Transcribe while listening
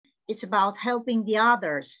It's about helping the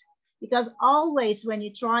others, because always when you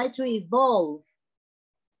try to evolve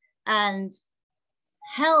and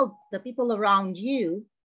help the people around you,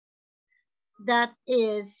 that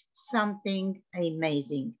is something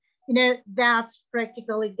amazing. You know, that's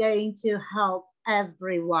practically going to help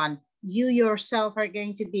everyone. You yourself are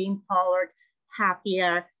going to be empowered,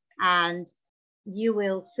 happier, and you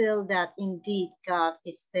will feel that indeed God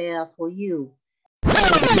is there for you.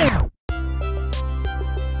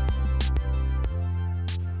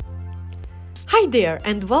 Hi there,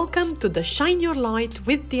 and welcome to the Shine Your Light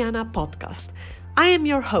with Diana podcast. I am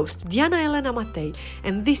your host, Diana Elena Matei,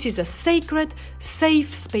 and this is a sacred,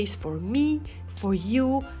 safe space for me, for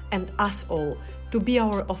you, and us all to be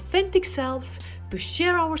our authentic selves, to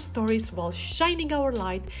share our stories while shining our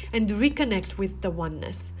light and reconnect with the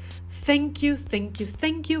oneness. Thank you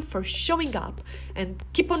for showing up and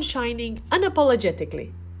keep on shining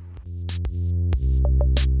unapologetically.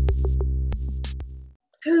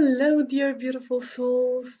 Hello, dear beautiful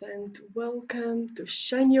souls, and welcome to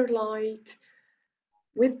Shine Your Light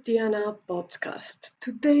with Diana podcast.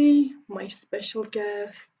 Today, my special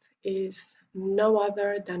guest is no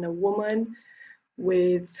other than a woman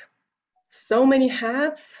with so many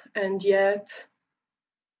hats and yet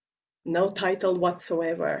no title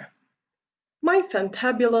whatsoever. My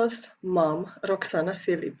fantabulous mom, Roxana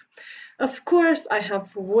Filip. Of course, I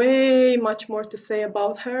have way much more to say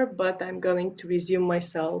about her, but I'm going to resume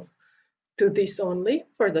myself to this only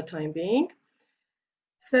for the time being.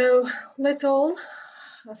 So let's all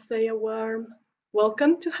say a warm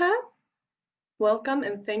welcome to her. Welcome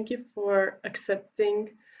and thank you for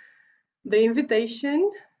accepting the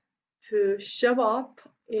invitation to show up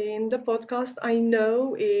in the podcast. I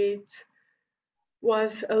know it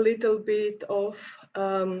was a little bit of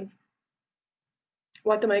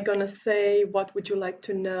what am I gonna say? What would you like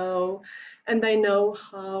to know? And I know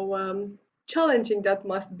how challenging that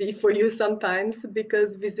must be for you sometimes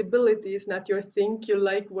because visibility is not your thing. You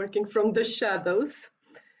like working from the shadows.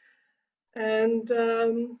 And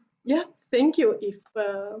yeah, thank you. If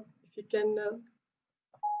you can.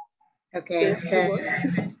 Okay, so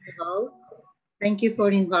first of all, thank you for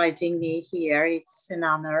inviting me here. It's an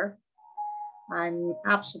honor. I'm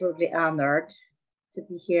absolutely honored to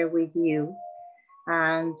be here with you.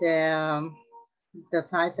 And the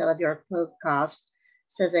title of your podcast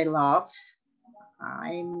says a lot.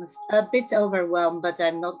 I'm a bit overwhelmed, but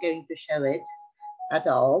I'm not going to show it at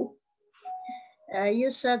all.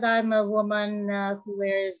 You said I'm a woman who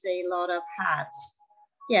wears a lot of hats.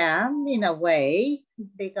 Yeah, in a way,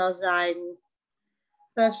 because I'm,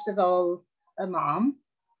 first of all, a mom.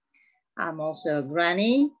 I'm also a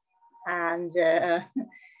granny and,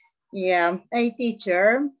 yeah, a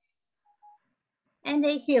teacher and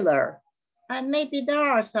a healer. And maybe there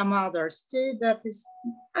are some others too, but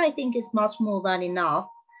I think it's much more than enough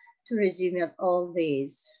to resume all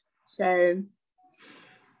these. So,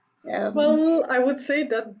 well, I would say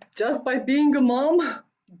that just by being a mom,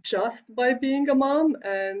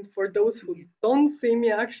 and for those who don't see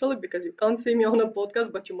me actually, because you can't see me on a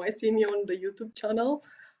podcast, but you might see me on the YouTube channel,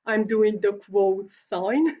 I'm doing the quote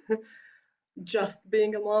sign. Just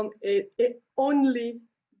being a mom, it only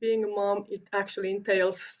being a mom, it actually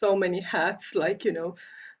entails so many hats, like,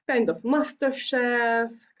 kind of master chef,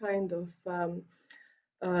 kind of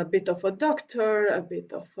a bit of a doctor, a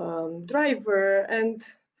bit of driver, and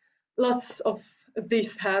lots of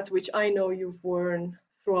these hats, which I know you've worn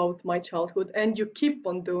throughout my childhood, and you keep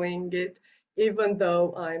on doing it, even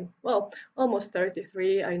though I'm, well, almost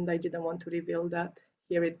 33, and I didn't want to reveal that.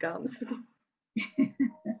 Here it comes.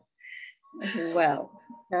 Well,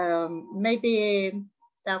 maybe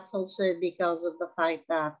that's also because of the fact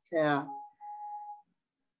that,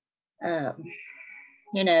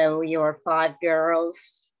 you're 5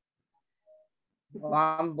 girls,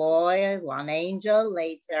 1 boy, 1 angel.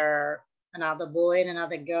 Later, another boy and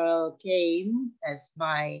another girl came as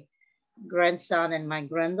my grandson and my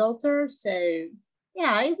granddaughter. So,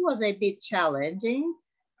 yeah, it was a bit challenging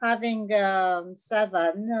having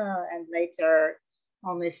 7 and later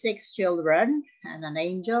only 6 children and an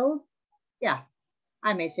angel. Yeah,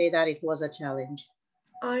 I may say that it was a challenge.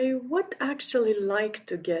 I would actually like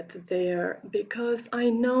to get there because I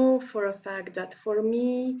know for a fact that for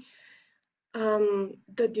me,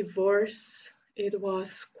 the divorce, it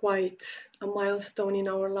was quite a milestone in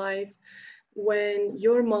our life. When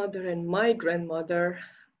your mother and my grandmother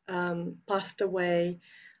passed away,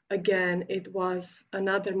 again, it was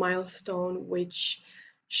another milestone which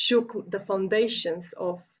shook the foundations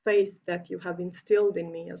of faith that you have instilled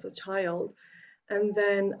in me as a child. And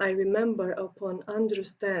then I remember upon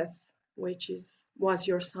Andrew's death, which was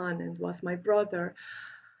your son and was my brother,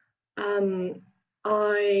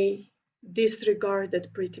 I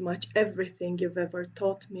disregarded pretty much everything you've ever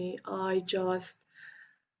taught me. I just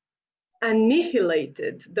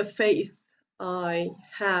annihilated the faith I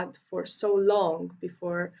had for so long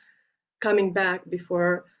before coming back,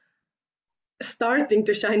 before starting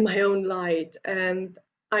to shine my own light. And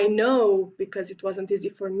I know, because it wasn't easy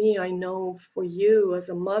for me, I know for you as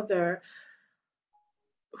a mother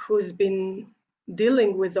who's been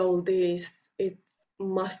dealing with all this, it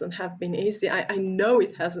mustn't have been easy. I know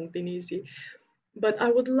it hasn't been easy. But I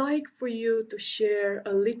would like for you to share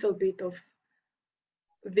a little bit of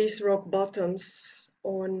these rock bottoms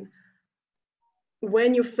on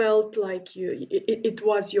when you felt like it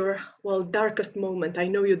was your, well, darkest moment. I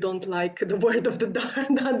know you don't like the word of the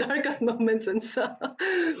darkest moments and so,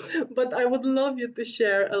 but I would love you to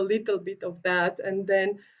share a little bit of that, and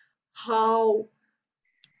then how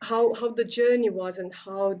how the journey was, and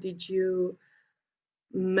how did you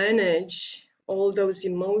manage all those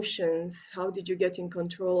emotions? How did you get in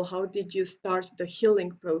control? How did you start the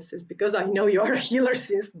healing process? Because I know you are a healer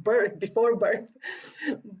since birth, before birth.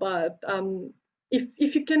 But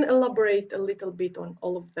if you can elaborate a little bit on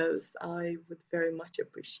all of those, I would very much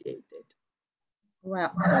appreciate it.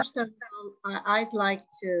 Well, first of all, I'd like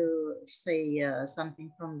to say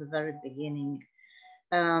something from the very beginning.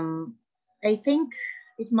 I think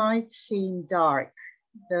it might seem dark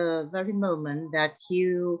the very moment that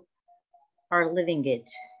you are living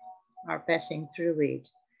it, are passing through it.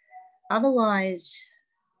 Otherwise,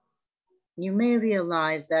 you may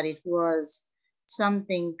realize that it was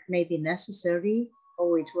something maybe necessary,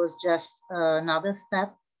 or it was just another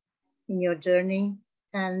step in your journey.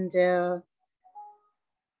 And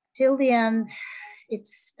till the end,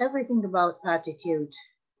 it's everything about attitude.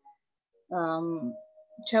 Um,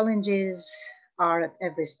 Challenges are at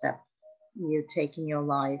every step you take in your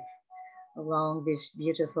life along this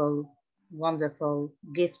beautiful, wonderful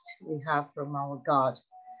gift we have from our God.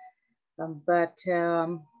 But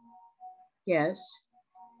yes,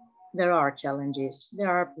 there are challenges. There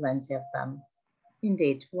are plenty of them.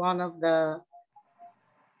 Indeed, one of the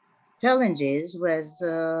challenges was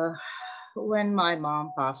when my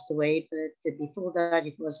mom passed away, but before that,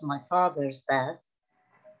 it was my father's death.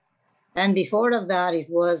 And before of that, it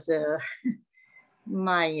was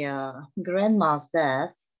my grandma's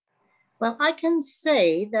death. Well, I can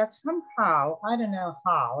say that somehow, I don't know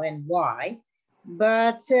how and why,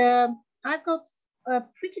 but I've got a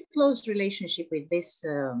pretty close relationship with this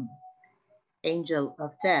angel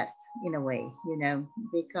of death in a way, you know,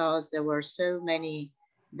 because there were so many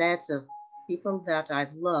deaths of people that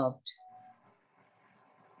I've loved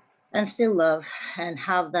and still love and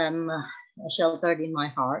have them sheltered in my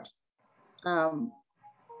heart. Um,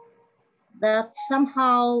 that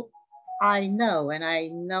somehow I know, and I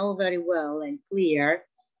know very well and clear,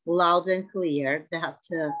 loud and clear, that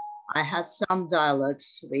I had some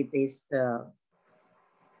dialogues with this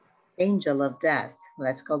angel of death.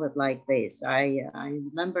 Let's call it like this. I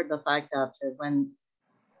remember the fact that when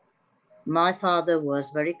my father was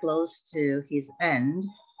very close to his end,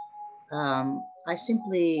 I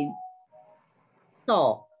simply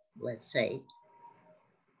saw, let's say,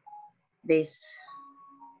 this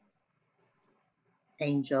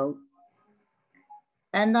angel,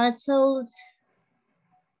 and I told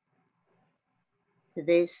to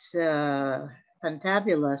this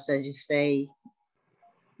fantabulous, as you say,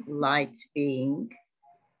 light being,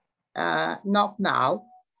 not now,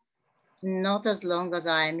 not as long as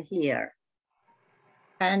I'm here.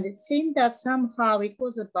 And it seemed that somehow it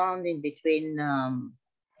was a bonding between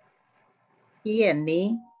he and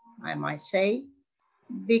me, I might say,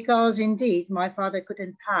 because indeed my father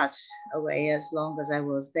couldn't pass away as long as I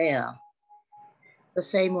was there. The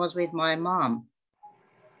same was with my mom.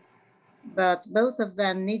 But both of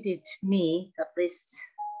them needed me, at least,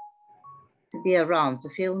 to be around, to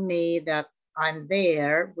feel me that I'm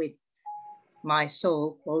there with my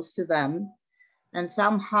soul close to them. And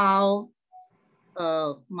somehow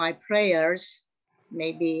my prayers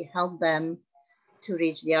maybe help them to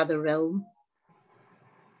reach the other realm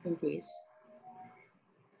in peace.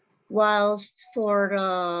 Whilst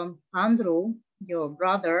for Andrew, your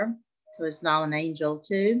brother, who is now an angel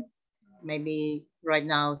too, maybe right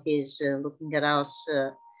now he's looking at us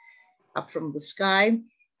up from the sky.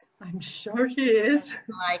 I'm sure he is.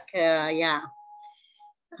 Like, yeah.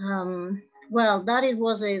 Well, that it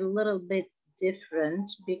was a little bit different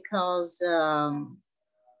because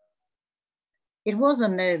it was a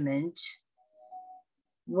moment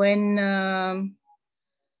when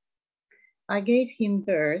I gave him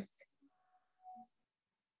birth,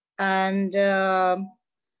 and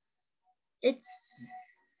it's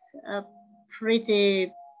a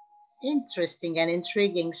pretty interesting and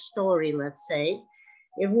intriguing story, let's say.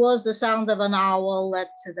 It was the sound of an owl at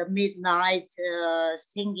the midnight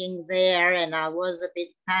singing there, and I was a bit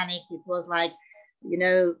panicked. It was like, you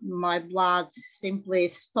know, my blood simply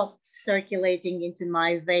stopped circulating into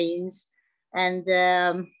my veins. And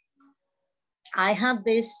I had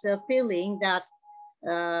this feeling that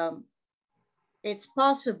um, it's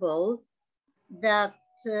possible that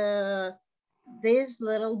this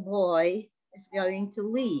little boy is going to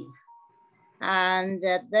leave. And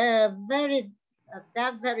at that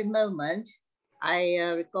very moment, I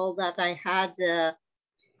recall that I had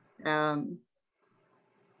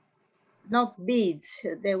not beads;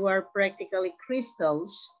 they were practically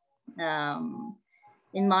crystals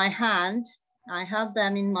in my hand. I had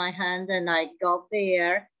them in my hand, and I got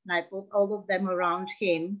there, and I put all of them around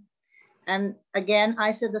him. And again,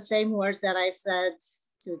 I said the same words that I said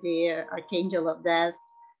to the archangel of death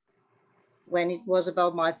when it was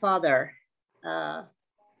about my father.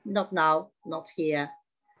 Not now, not here.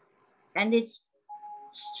 And it's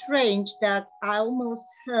strange that I almost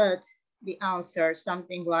heard the answer,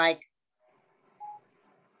 something like,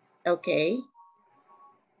 okay,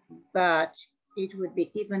 but it would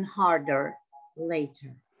be even harder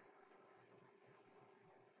later.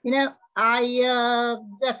 You know, I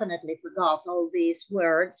definitely forgot all these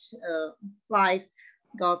words. Life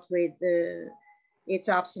got with its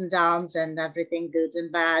ups and downs and everything good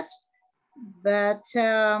and bad. But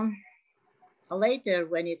later,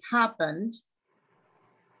 when it happened,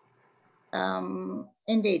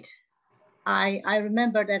 indeed, I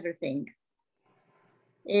remembered everything.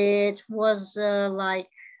 It was like,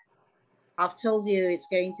 I've told you it's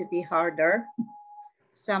going to be harder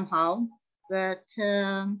somehow, but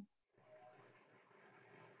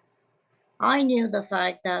I knew the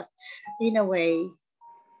fact that in a way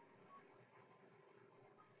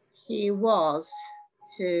he was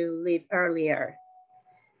to leave earlier.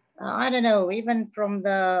 I don't know, even from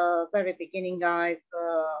the very beginning, I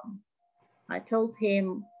told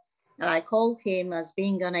him and I called him as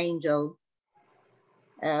being an angel.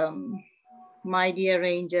 My dear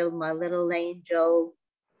angel, my little angel,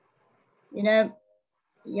 you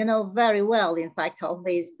know very well, in fact, all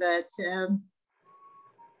this, but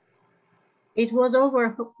it was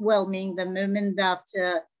overwhelming the moment that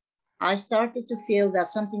I started to feel that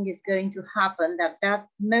something is going to happen. That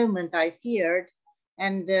moment I feared,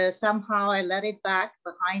 and somehow I let it back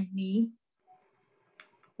behind me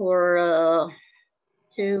for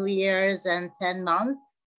 2 years and 10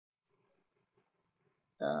 months.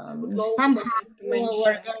 Somehow we're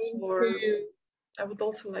going to. I would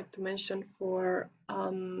also like to mention for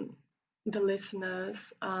the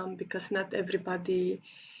listeners, because not everybody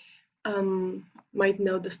might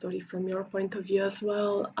know the story from your point of view as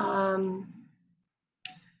well.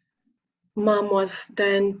 Mom was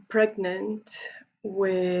then pregnant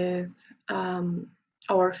with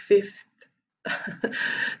our fifth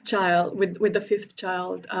child. With the fifth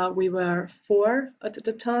child, we were 4 at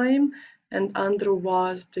the time, and Andrew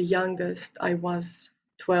was the youngest. I was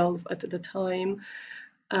 12 at the time.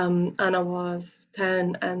 Anna was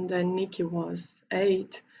 10, and then Nikki was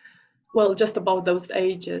 8. Well, just about those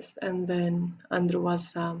ages, and then Andrew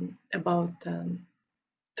was about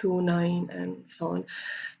 2, 9, and so on.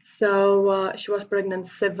 So she was pregnant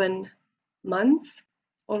 7 months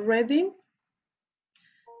already,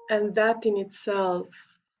 and that in itself,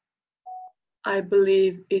 I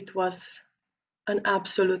believe it was an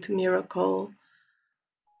absolute miracle,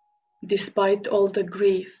 despite all the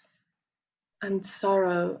grief and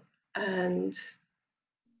sorrow, and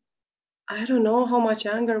I don't know how much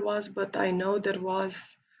anger was, but I know there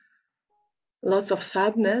was lots of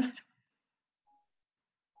sadness.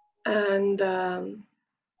 And that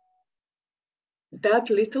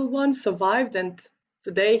little one survived, and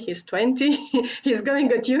today he's 20. He's going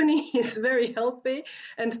at uni. He's very healthy,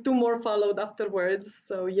 and 2 more followed afterwards.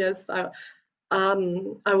 So yes, I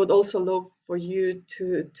would also love for you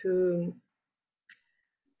to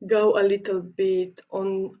go a little bit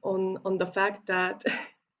on the fact that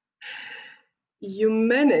you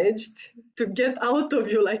managed to get out of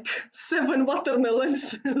you like 7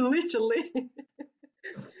 watermelons, literally.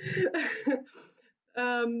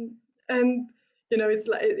 And you know, it's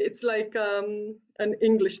like an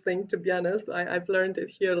English thing, to be honest. I've learned it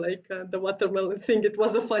here, like the watermelon thing. It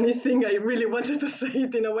was a funny thing. I really wanted to say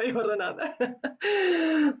it in a way or another.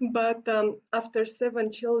 But after 7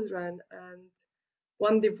 children and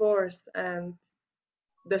 1 divorce and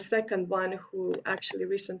the second one who actually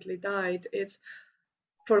recently died, it's,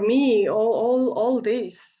 for me, all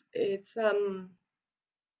this, it's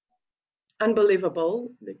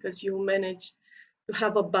unbelievable, because you managed to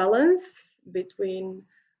have a balance between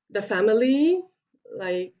the family,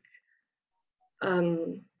 like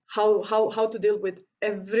how to deal with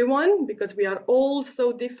everyone, because we are all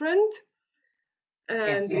so different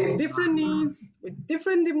and Yes. with different needs, with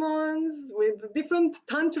different demands, with different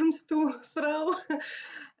tantrums to throw,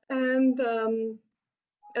 and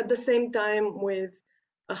at the same time with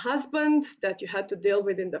a husband that you had to deal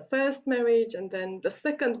with in the first marriage, and then the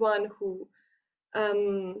second one who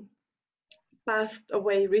um, passed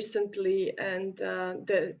away recently, and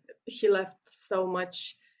he left so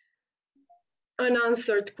much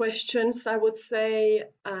unanswered questions, I would say,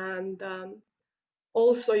 and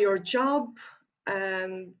also your job.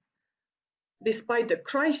 And despite the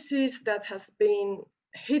crisis that has been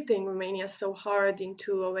hitting Romania so hard in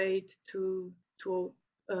 2008 to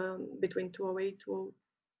between 2008 to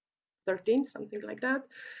 13, something like that,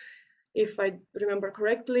 if I remember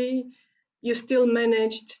correctly, you still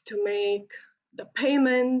managed to make the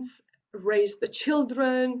payments, raise the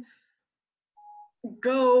children,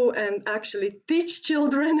 go and actually teach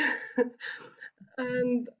children,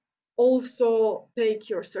 and also take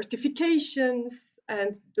your certifications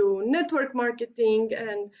and do network marketing.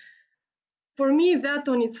 And for me, that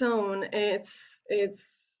on its own, it's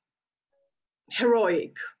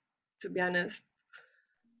heroic, to be honest.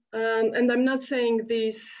 And I'm not saying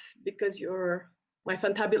this because you're my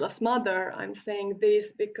fantabulous mother. I'm saying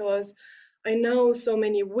this because I know so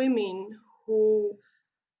many women who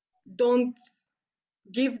don't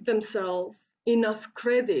give themselves enough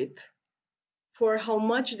credit for how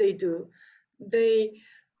much they do. They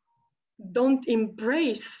don't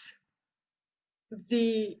embrace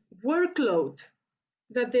the workload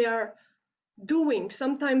that they are doing,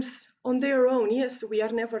 sometimes on their own. Yes, we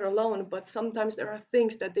are never alone, but sometimes there are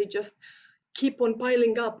things that they just keep on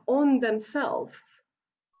piling up on themselves.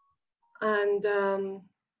 And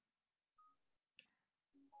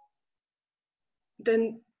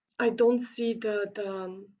then I don't see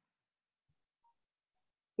the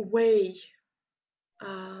way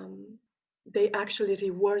they actually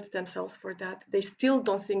reward themselves for that. They still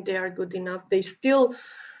don't think they are good enough. They still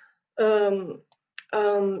um,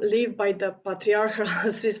 live by the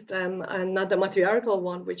patriarchal system and not the matriarchal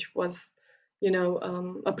one, which was,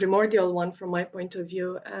 a primordial one from my point of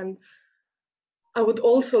view. And I would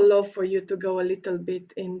also love for you to go a little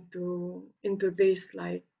bit into this,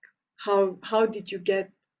 like how did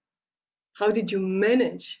you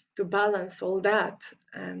manage to balance all that?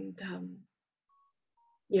 And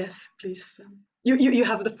yes, please, you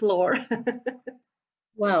have the floor.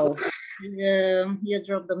 Well, you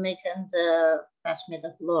drop the mic and pass me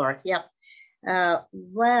the floor. Yeah.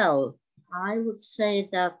 Well, I would say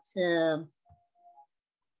that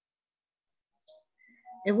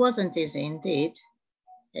it wasn't easy indeed.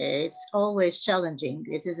 It's always challenging.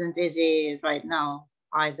 It isn't easy right now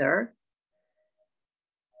either.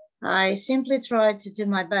 I simply tried to do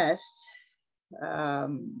my best.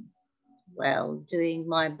 Um, well, doing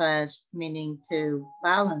my best, meaning to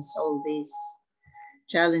balance all these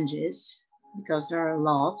challenges because there are a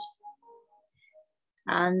lot.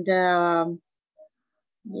 And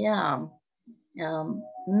yeah,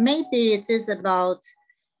 maybe it is about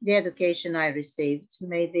the education I received.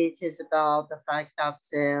 Maybe it is about the fact that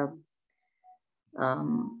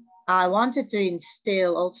I wanted to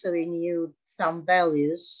instill also in you some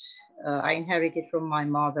values I inherited from my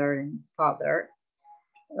mother and father.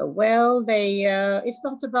 Well, it's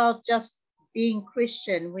not about just being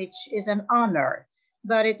Christian, which is an honor,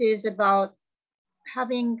 but it is about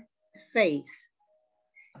having faith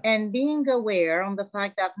and being aware on the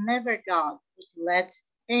fact that never God would let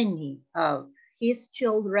any of his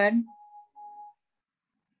children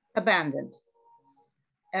abandoned.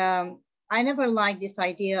 I never liked this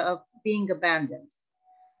idea of being abandoned,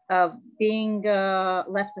 of being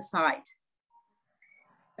left aside.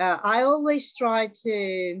 I always try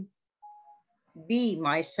to be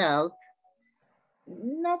myself,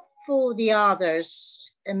 not for the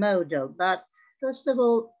others a model, but first of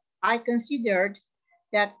all, I considered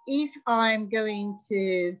that if I'm going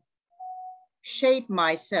to shape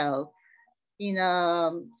myself in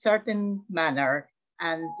a certain manner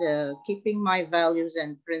and keeping my values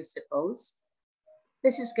and principles,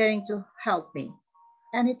 this is going to help me.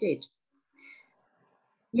 And it did.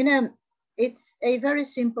 You know, it's a very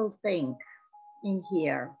simple thing in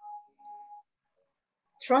here.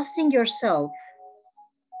 Trusting yourself,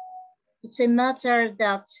 it's a matter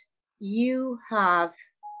that you have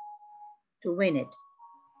to win it,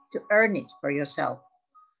 to earn it for yourself.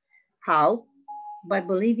 How? By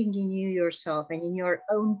believing in you yourself and in your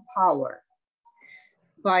own power,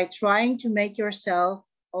 by trying to make yourself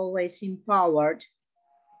always empowered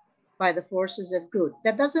by the forces of good.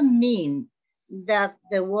 That doesn't mean that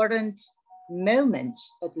there weren't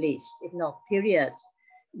moments, at least, if not periods,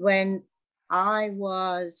 when I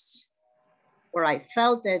was, or I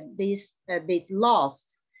felt that this a bit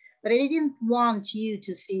lost, but I didn't want you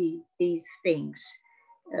to see these things.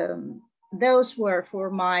 Those were for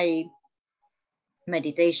my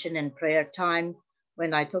meditation and prayer time,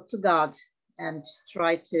 when I talk to God and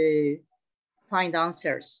try to find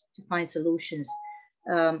answers, to find solutions.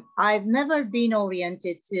 I've never been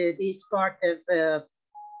oriented to this part of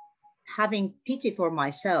having pity for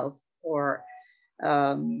myself, or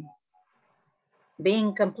um,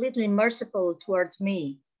 being completely merciful towards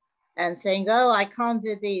me and saying, oh, I can't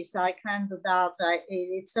do this, I can't do that,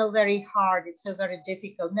 it's so very hard, it's so very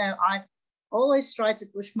difficult. No, I always try to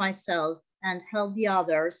push myself and help the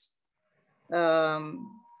others. I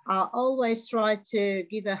always try to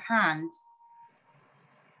give a hand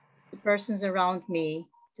to persons around me,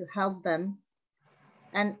 to help them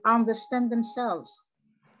and understand themselves.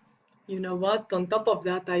 You know what? On top of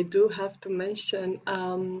that, I do have to mention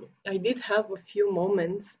I did have a few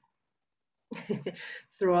moments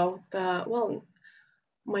throughout, well,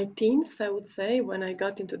 my teens, I would say, when I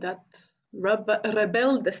got into that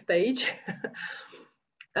rebel stage.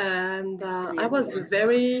 And I was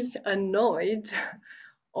very annoyed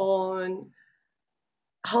on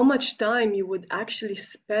how much time you would actually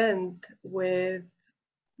spend with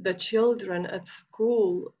the children at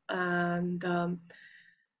school, and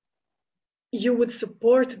you would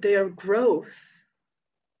support their growth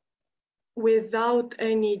without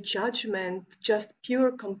any judgment, just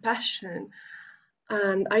pure compassion.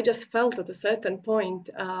 And I just felt at a certain point,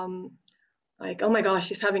 like, oh my gosh,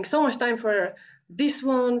 she's having so much time for these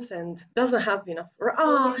ones and doesn't have enough for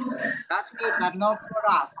us. That's me, but not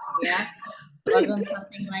for us. Yeah, Pretty, wasn't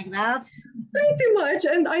something like that. pretty much.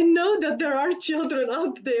 And I know that there are children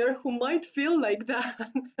out there who might feel like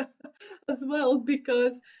that as well,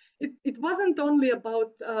 because it wasn't only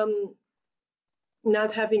about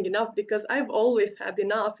not having enough, because I've always had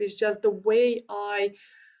enough. It's just the way I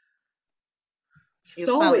You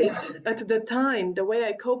saw felt. it at the time, the way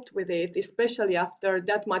I coped with it, especially after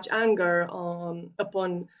that much anger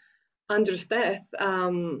upon Andrew's death.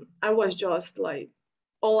 I was just like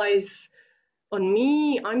all eyes on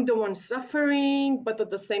me. I'm the one suffering, but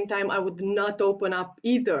at the same time, I would not open up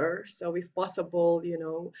either. So, if possible,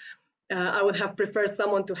 I would have preferred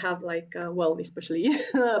someone to have like, well, especially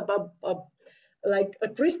like a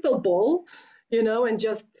crystal ball, and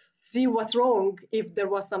just see what's wrong if there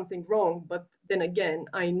was something wrong. But then again,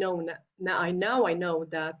 I know now I know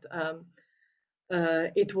that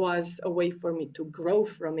it was a way for me to grow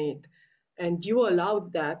from it. And you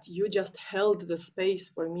allowed that. You just held the space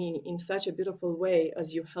for me in such a beautiful way,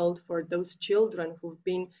 as you held for those children who've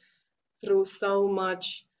been through so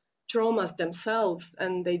much traumas themselves,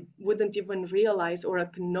 and they wouldn't even realize or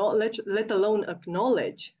acknowledge, let alone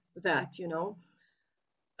acknowledge that,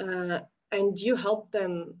 and you helped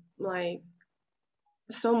them like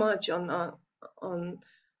so much on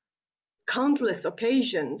countless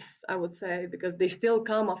occasions, I would say, because they still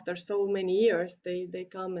come after so many years. They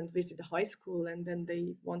come and visit the high school, and then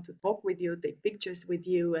they want to talk with you, take pictures with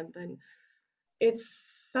you, and then it's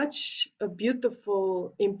such a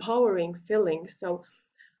beautiful, empowering feeling. So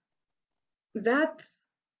that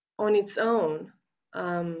on its own,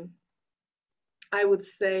 I would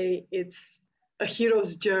say it's a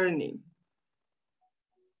hero's journey.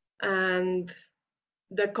 And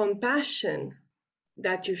the compassion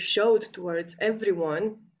that you showed towards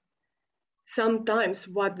everyone sometimes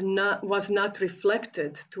was not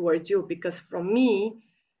reflected towards you, because from me,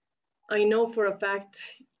 I know for a fact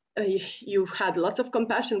you had lots of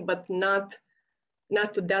compassion, but not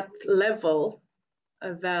to that level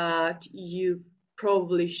that you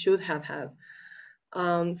probably should have had.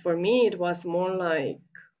 For me, it was more like,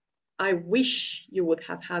 I wish you would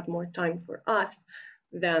have had more time for us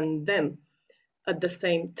than them. At the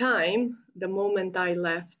same time, the moment I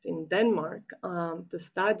left in Denmark to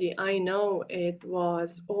study, I know it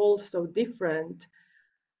was all so different.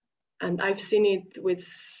 And I've seen it with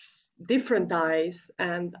different eyes.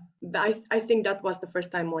 And I think that was the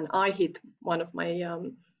first time when I hit one of my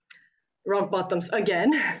rock bottoms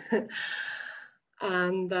again.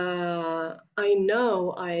 And I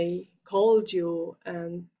know I called you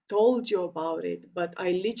and told you about it, but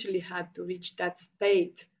I literally had to reach that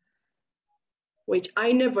state, which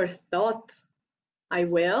I never thought I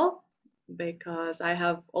will, because I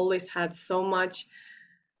have always had so much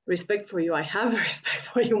respect for you. I have respect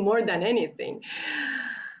for you more than anything.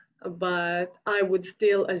 But I would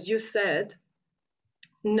still, as you said,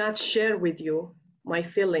 not share with you my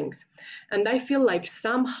feelings. And I feel like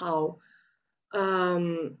somehow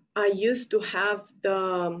I used to have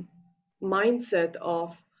the mindset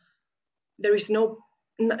of there is no,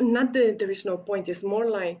 not that there is no point. It's more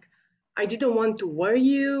like I didn't want to worry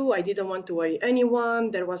you. I didn't want to worry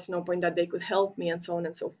anyone. There was no point that they could help me, and so on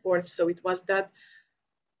and so forth. So it was that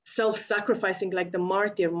self-sacrificing, like the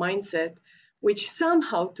martyr mindset, which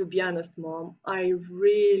somehow, to be honest, Mom, I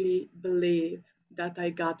really believe that I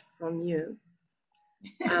got from you.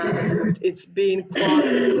 And it's been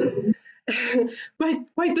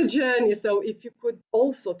quite a journey. So if you could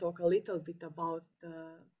also talk a little bit about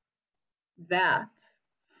that.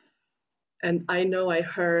 And I know I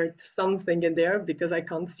heard something in there because I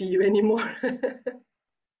can't see you anymore.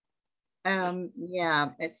 Yeah,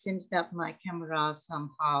 it seems that my camera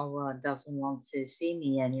somehow doesn't want to see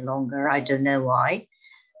me any longer. I don't know why,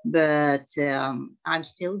 but I'm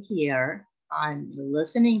still here. I'm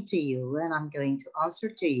listening to you and I'm going to answer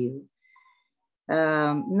to you.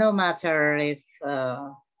 No matter if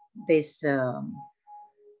this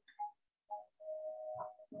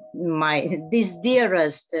this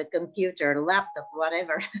dearest computer, laptop,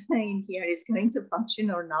 whatever in here is going to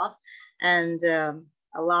function or not, and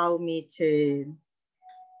allow me to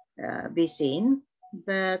be seen.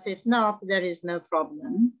 But if not, there is no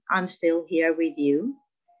problem. I'm still here with you.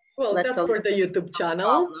 Well, Let's that's call it for the YouTube no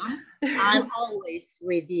channel. problem. I'm always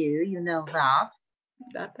with you. You know that.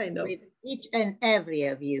 That I know. With each and every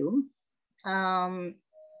of you. Um,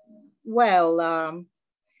 well,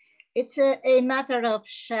 it's a matter of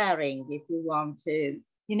sharing if you want to.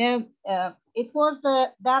 You know, it was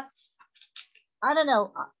that I don't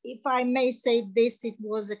know if I may say this, it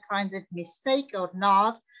was a kind of mistake or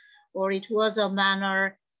not, or it was a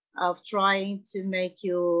manner of trying to make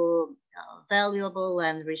you valuable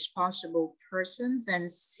and responsible persons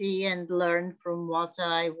and see and learn from what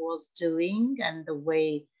I was doing and the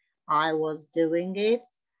way I was doing it.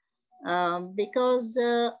 Because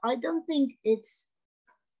I don't think it's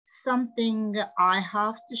something I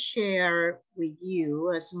have to share with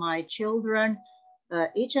you as my children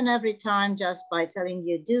each and every time just by telling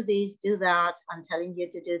you do this, do that. I'm telling you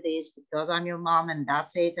to do this because I'm your mom and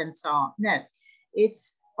that's it and so on. No,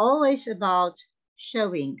 it's always about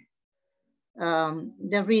showing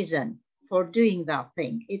the reason for doing that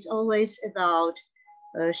thing. It's always about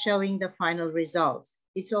showing the final results.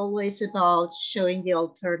 It's always about showing the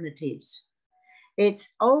alternatives. It's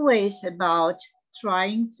always about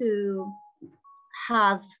trying to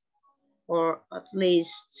have, or at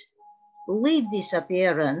least leave this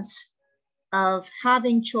appearance of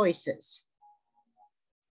having choices.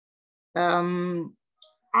 I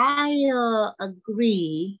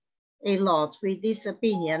agree a lot with this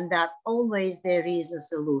opinion that always there is a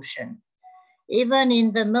solution. Even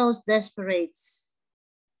in the most desperate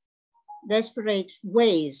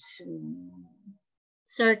ways,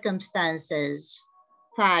 circumstances,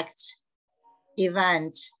 facts,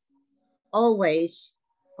 events, always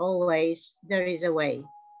there is a way,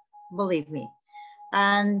 believe me.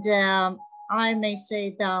 And I may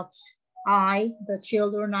say that I, the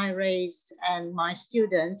children I raised, and my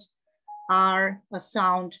students are a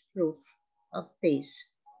sound proof of this.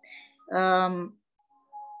 To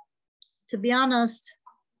be honest,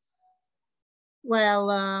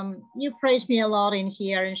 well, you praised me a lot in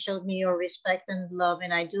here and showed me your respect and love,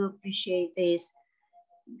 and I do appreciate this.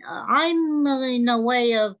 I'm in a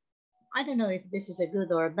way of, I don't know if this is a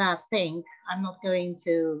good or a bad thing. I'm not going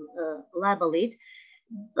to label it,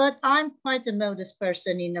 but I'm quite a modest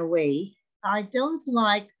person in a way. I don't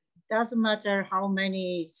like, doesn't matter how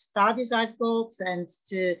many studies I've got, and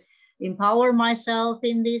to empower myself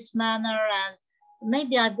in this manner. And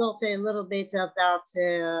maybe I've got a little bit of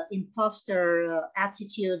that imposter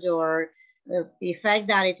attitude, or the fact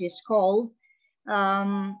that it is called,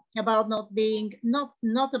 about not being,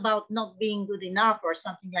 not about not being good enough or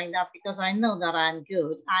something like that, because I know that I'm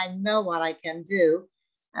good. I know what I can do.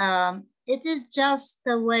 It is just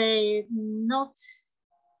the way, not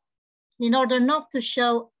in order not to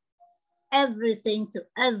show everything to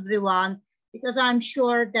everyone, because I'm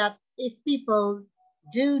sure that if people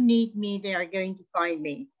do need me, they are going to find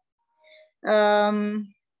me.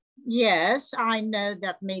 Yes, I know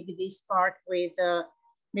that maybe this part with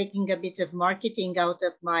making a bit of marketing out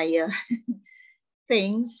of my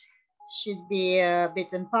things should be a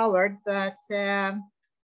bit empowered, but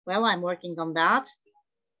well, I'm working on that.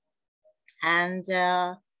 And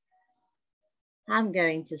I'm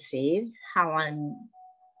going to see how I'm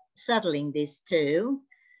settling this too,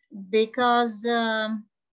 because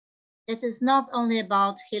it is not only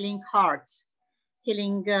about healing hearts,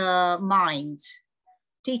 healing minds,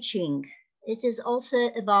 teaching. It is also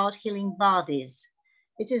about healing bodies.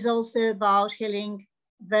 It is also about healing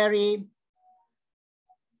very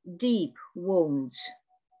deep wounds,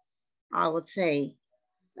 I would say,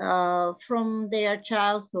 from their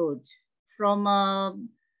childhood, from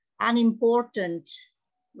unimportant,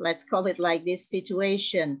 let's call it like this,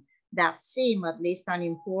 situation that seem at least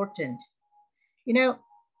unimportant. You know,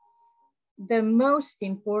 the most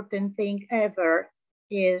important thing ever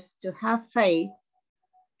is to have faith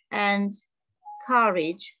and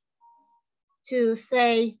courage to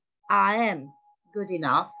say, I am good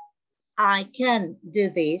enough. I can do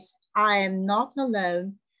this. I am not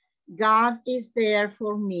alone. God is there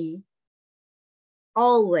for me.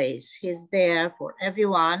 Always, He's there for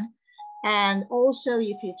everyone. And also,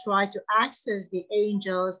 if you try to access the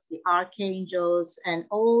angels, the archangels, and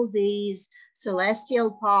all these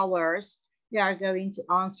celestial powers, they are going to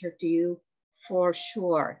answer to you for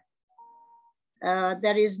sure.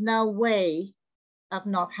 There is no way of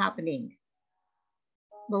not happening.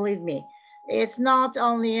 Believe me, it's not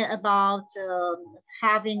only about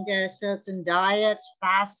having a certain diet,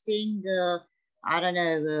 fasting, I don't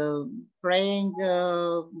know, praying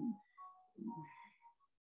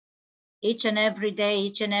each and every day,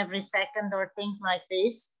 each and every second, or things like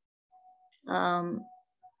this. But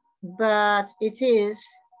it is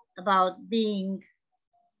about being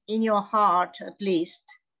in your heart, at least,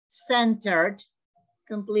 centered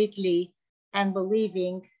completely and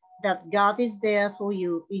believing that God is there for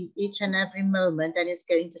you in each and every moment and is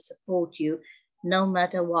going to support you no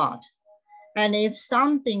matter what. And if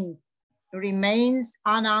something remains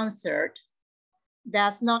unanswered,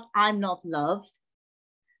 that's not I'm not loved,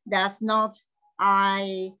 that's not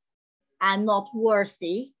I'm not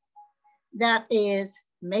worthy, that is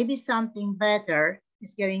maybe something better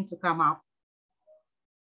is going to come up.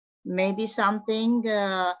 Maybe something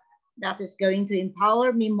that is going to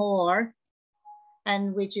empower me more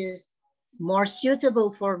and which is more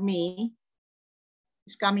suitable for me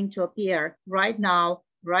is coming to appear right now,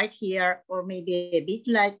 right here, or maybe a bit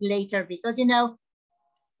like later, because you know,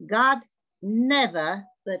 God never,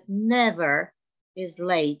 but never is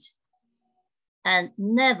late and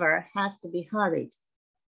never has to be hurried.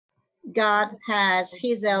 God has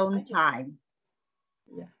His own time.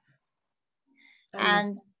 Yeah.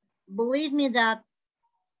 And believe me that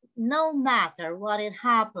no matter what it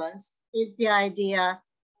happens, it's the idea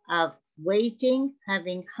of waiting,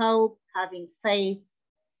 having hope, having faith.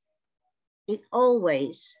 It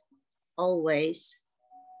always, always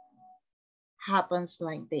happens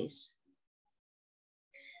like this.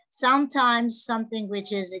 Sometimes something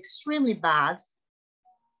which is extremely bad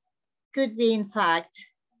could be, in fact,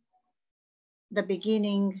 the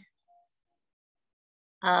beginning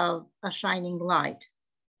of a shining light.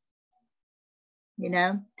 You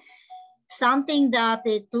know, something that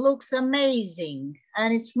it looks amazing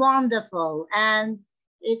and it's wonderful and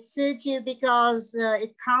it suits you because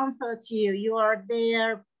it comforts you. You are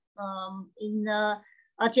there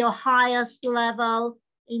at your highest level,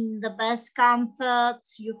 in the best comfort.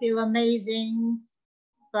 You feel amazing,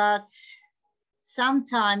 but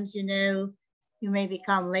sometimes, you know, you may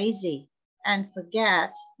become lazy and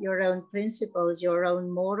forget your own principles, your own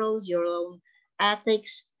morals, your own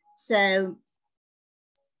ethics. So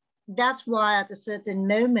that's why at a certain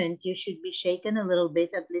moment you should be shaken a little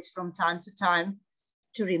bit, at least from time to time,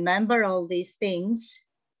 to remember all these things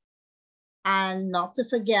and not to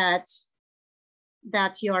forget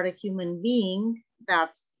that you are a human being,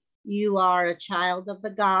 that you are a child of the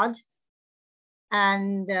God,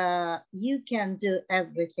 and you can do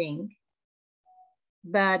everything.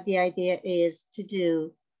 But the idea is to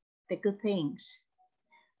do the good things.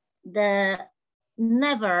 The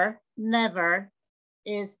never, never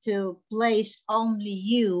is to place only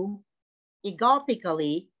you,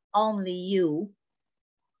 egotically, only you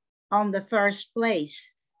on the first place.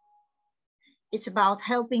 It's about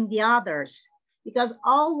helping the others, because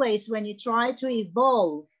always when you try to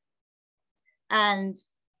evolve and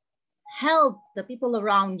help the people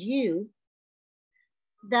around you,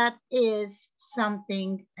 that is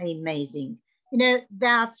something amazing. You know,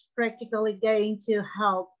 that's practically going to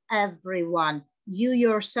help everyone. You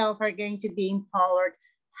yourself are going to be empowered,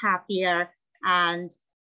 happier, and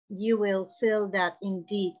you will feel that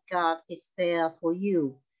indeed God is there for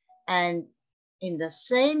you. And in the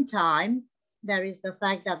same time, there is the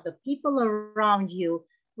fact that the people around you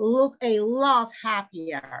look a lot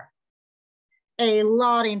happier, a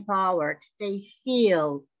lot empowered. They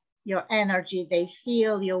feel your energy, they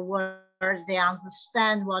feel your words, they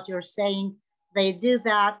understand what you're saying. They do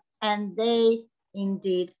that, and they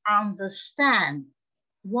indeed understand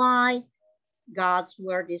why God's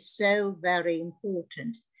word is so very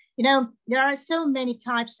important. You know, there are so many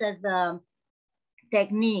types of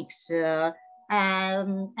techniques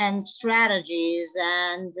and strategies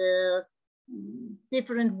and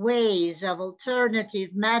different ways of alternative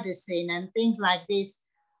medicine and things like this.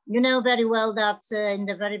 You know very well that in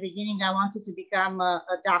the very beginning, I wanted to become a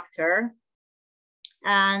doctor.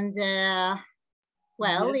 And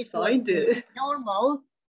well, Yes, it I was do.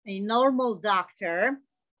 a normal doctor.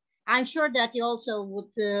 I'm sure that you also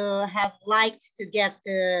would have liked to get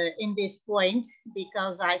in this point,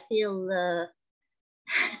 because I feel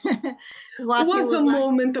what you Was a would like.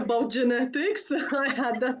 moment about genetics. I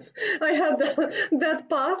had that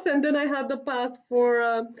path, and then I had the path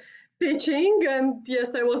for teaching, and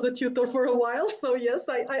yes, I was a tutor for a while. So yes,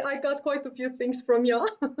 I got quite a few things from you.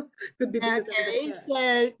 Could be because I'm the Okay, best.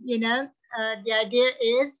 so the idea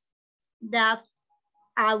is that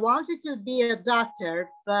I wanted to be a doctor,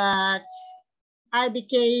 but I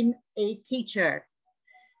became a teacher.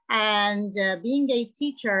 And being a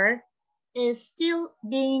teacher is still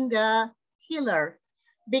being a healer,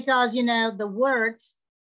 because, the words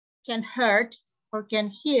can hurt or can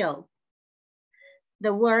heal.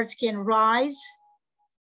 The words can rise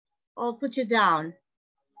or put you down.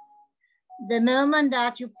 The moment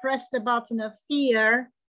that you press the button of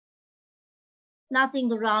fear,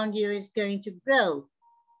 nothing around you is going to grow.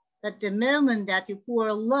 But the moment that you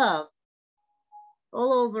pour love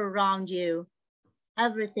all over around you,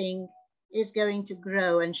 everything is going to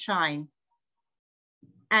grow and shine.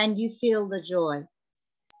 And you feel the joy.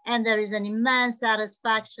 And there is an immense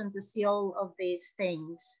satisfaction to see all of these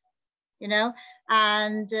things,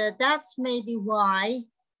 and that's maybe why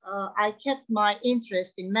I kept my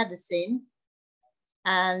interest in medicine.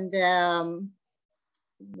 And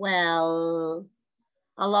well,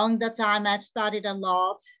 along the time, I've studied a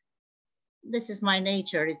lot. This is my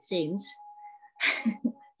nature, it seems,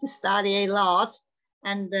 to study a lot.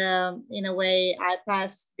 And in a way, I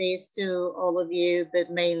pass this to all of you, but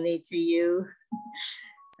mainly to you.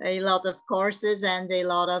 A lot of courses and a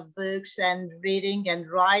lot of books and reading and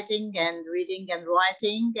writing and reading and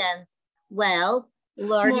writing and, well, More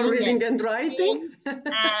learning reading and and writing. teaching.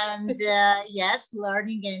 And yes,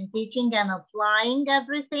 learning and teaching and applying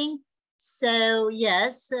everything. So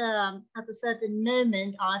yes, at a certain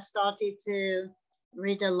moment, I started to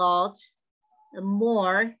read a lot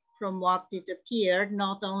more from what it appeared,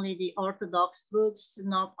 not only the orthodox books,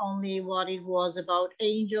 not only what it was about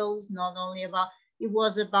angels, not only about, it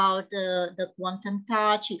was about the quantum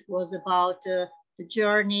touch, it was about the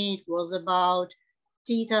journey, it was about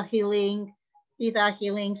theta healing.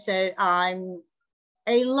 So I'm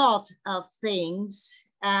a lot of things.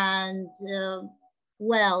 And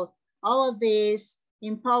well, all of this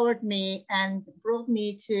empowered me and brought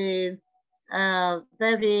me to a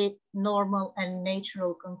very normal and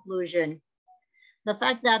natural conclusion. The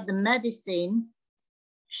fact that the medicine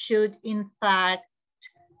should, in fact,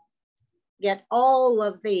 get all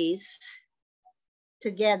of these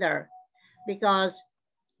together, because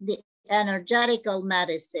the energetical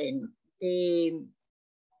medicine, the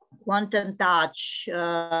quantum touch,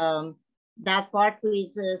 that part with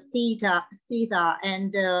theta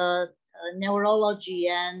and neurology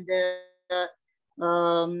and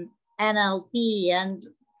NLP and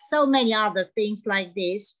so many other things like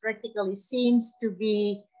this, practically seems to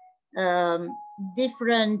be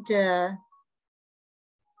different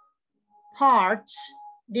parts,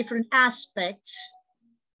 different aspects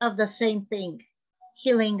of the same thing,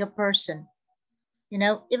 healing a person.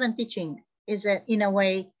 Even teaching is in a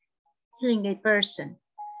way healing a person,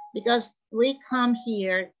 because we come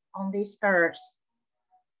here on this earth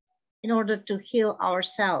in order to heal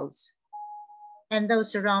ourselves and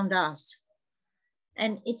those around us.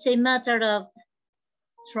 And it's a matter of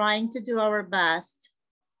trying to do our best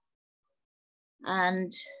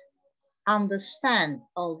and understand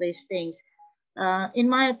all these things. In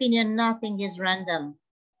my opinion, nothing is random.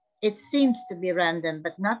 It seems to be random,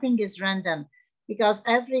 but nothing is random, because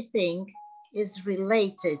everything is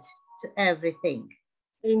related to everything.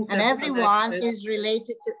 And everyone is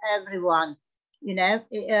related to everyone.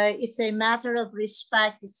 It's a matter of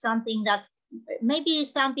respect. It's something that maybe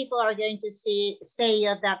some people are going to say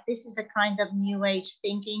that this is a kind of new age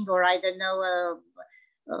thinking, or I don't know,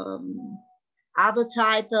 other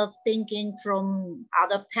type of thinking from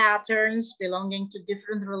other patterns belonging to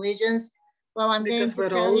different religions. Well, I'm going to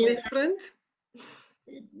tell you different.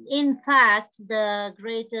 In fact, the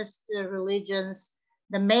greatest religions,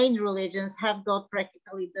 the main religions, have got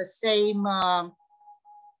practically the same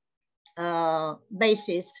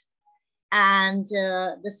basis and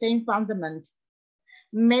the same fundament.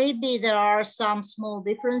 Maybe there are some small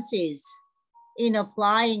differences in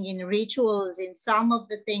applying, in rituals, in some of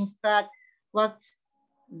the things, but what's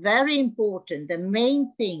very important, the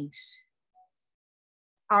main things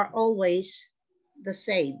are always the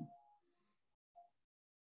same.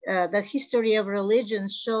 The history of religion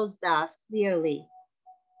shows that clearly.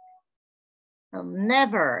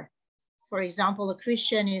 Never, for example, a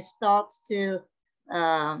Christian is taught to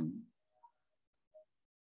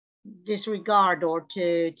disregard or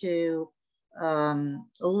to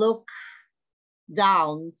look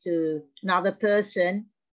down to another person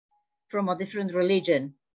from a different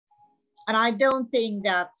religion. And I don't think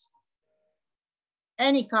that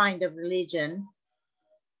any kind of religion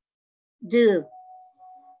does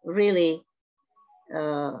really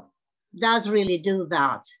do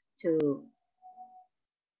that to,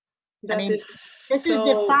 That I mean, is this is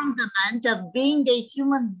the so fundament of being a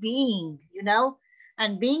human being, you know,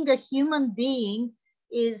 and being a human being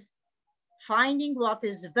is finding what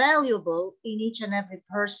is valuable in each and every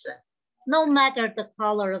person, no matter the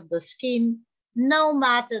color of the skin, no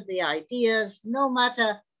matter the ideas, no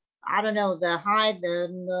matter, I don't know, the height,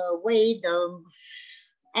 the weight,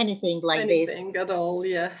 anything like this. anything at all.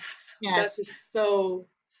 Yes, that Yes. is so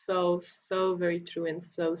very true and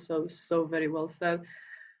so very well said.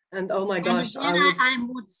 And oh my And gosh, again, I would. I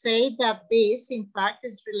would say that this, in fact,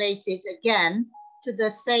 is related again to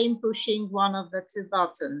the same pushing one of the two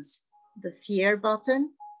buttons, the fear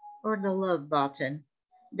button or the love button.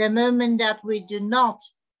 The moment that we do not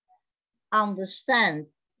understand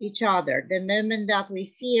each other, the moment that we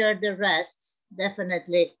fear the rest,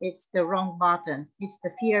 definitely it's the wrong button. It's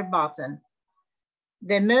the fear button.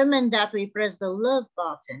 The moment that we press the love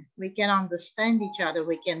button, we can understand each other,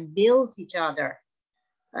 we can build each other.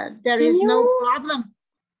 There Can is no you problem.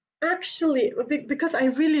 actually, because I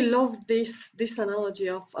really love this analogy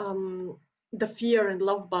of the fear and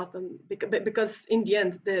love button, because in the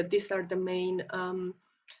end, these are the main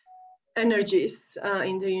energies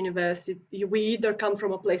in the universe. We either come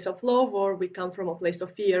from a place of love or we come from a place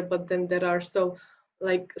of fear, but then there are so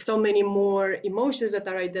many more emotions that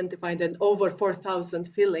are identified, and over 4,000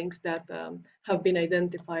 feelings that have been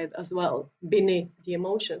identified as well beneath the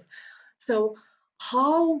emotions. So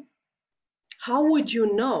how would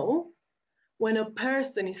you know when a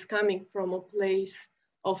person is coming from a place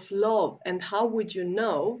of love, and how would you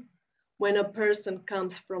know when a person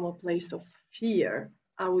comes from a place of fear?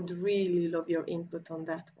 I would really love your input on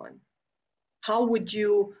that one. How would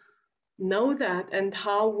you know that, and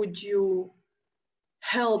how would you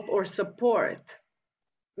help or support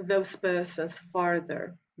those persons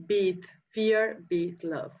further, be it fear, be it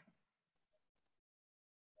love?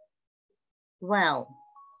 Well,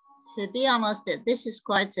 to be honest, this is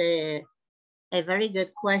quite a very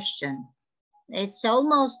good question. It's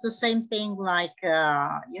almost the same thing like,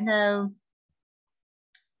 you know,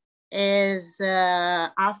 is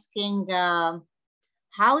asking,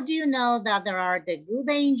 how do you know that there are the good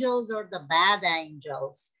angels or the bad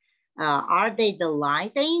angels? Are they the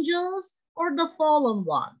light angels or the fallen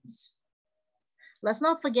ones? Let's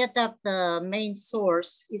not forget that the main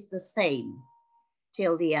source is the same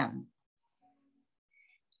till the end.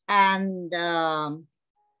 And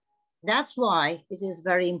that's why it is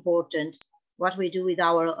very important what we do with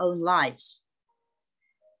our own lives.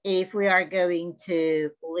 If we are going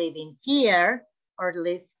to live in fear or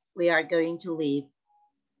we are going to live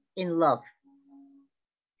in love.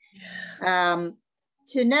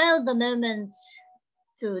 To know the moment,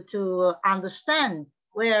 to understand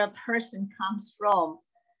where a person comes from,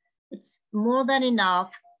 it's more than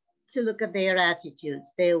enough to look at their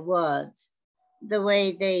attitudes, their words, the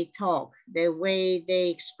way they talk, the way they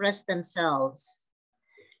express themselves.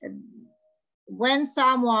 When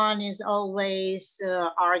someone is always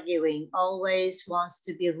arguing, always wants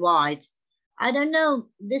to be right, I don't know,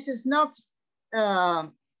 this is not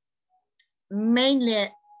mainly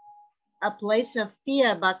a place of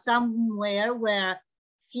fear, but somewhere where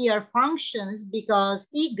fear functions because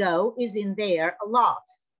ego is in there a lot.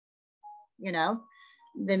 You know,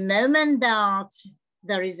 the moment that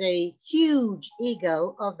there is a huge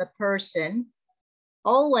ego of the person,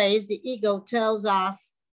 always the ego tells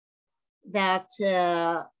us that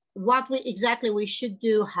what exactly we should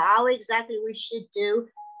do, how exactly we should do,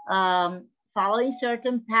 following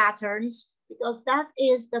certain patterns, because that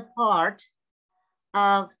is the part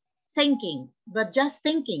of thinking, but just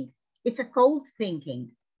thinking. It's a cold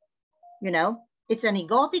thinking, you know, it's an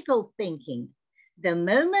egotical thinking. The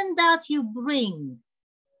moment that you bring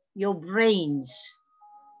your brains,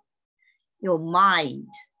 your mind,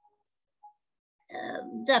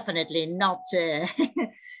 definitely not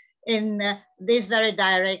in this very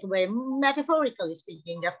direct way, metaphorically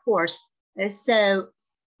speaking, of course. So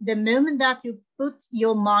the moment that you put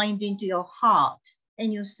your mind into your heart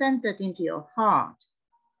and you send it into your heart,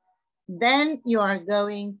 then you are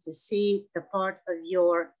going to see the part of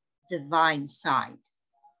your divine side.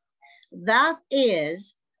 That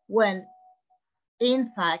is when, in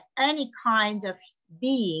fact, any kind of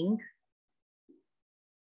being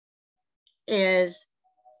is,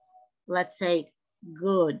 let's say,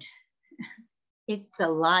 good. It's the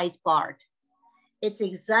light part. It's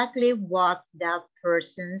exactly what that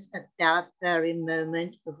person's at that very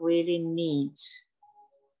moment really needs,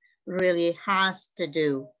 really has to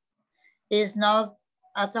do. It's not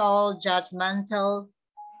at all judgmental.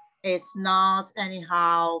 It's not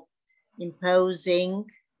anyhow imposing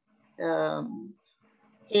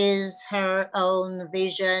his, her own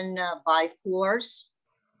vision by force.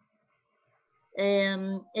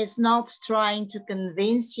 It's not trying to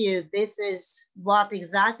convince you this is what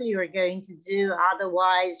exactly you're going to do,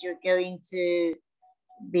 otherwise you're going to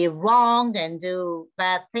be wrong and do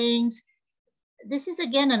bad things. This is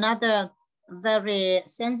again another very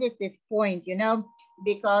sensitive point, you know,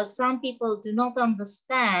 because some people do not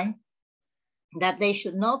understand that they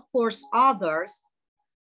should not force others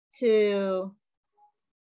to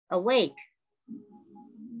awake.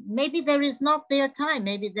 Maybe there is not their time,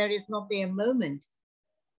 maybe there is not their moment.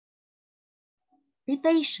 Be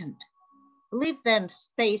patient, leave them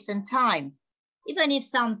space and time. Even if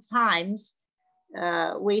sometimes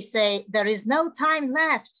we say there is no time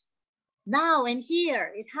left, now and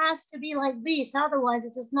here, it has to be like this, otherwise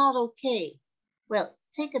it is not okay. Well,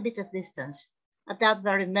 take a bit of distance at that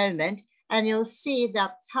very moment and you'll see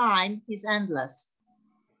that time is endless.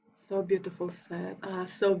 So beautiful said,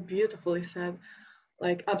 so beautifully said,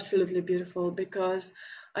 like absolutely beautiful, because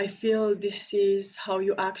I feel this is how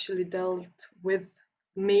you actually dealt with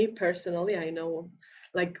me personally. I know,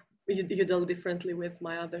 like you dealt differently with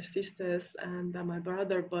my other sisters and my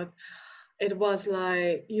brother, but it was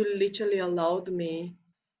like you literally allowed me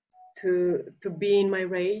to be in my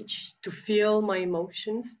rage, to feel my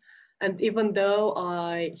emotions, and even though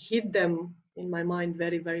I hid them in my mind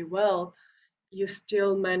very, very well, you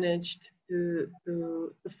still managed to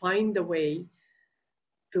find a way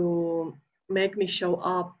to make me show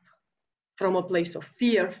up from a place of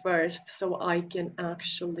fear first, so I can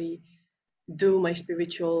actually do my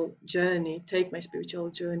spiritual journey, take my spiritual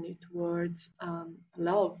journey towards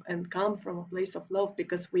love and come from a place of love,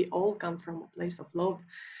 because we all come from a place of love.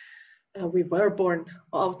 We were born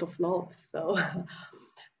out of love. So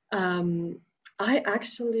I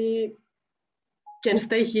actually can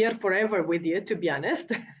stay here forever with you, to be honest.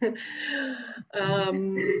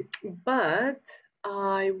 But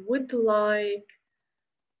I would like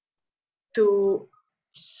to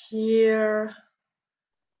hear,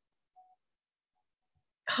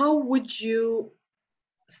 how would you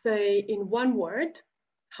say in one word,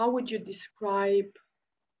 how would you describe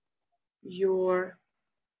your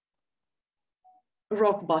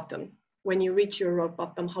rock bottom? When you reach your rock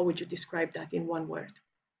bottom, how would you describe that in one word?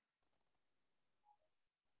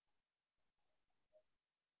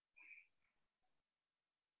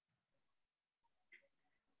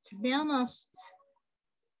 To be honest,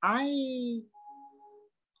 I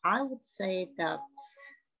would say that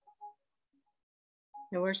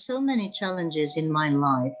there were so many challenges in my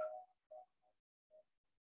life,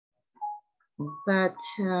 but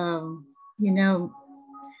you know,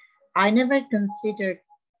 I never considered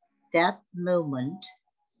that moment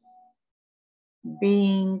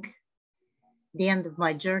being the end of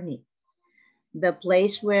my journey, the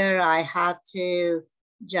place where I had to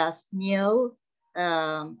just kneel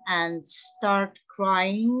and start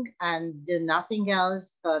crying and do nothing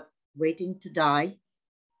else but waiting to die.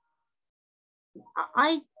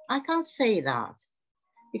 I can't say that,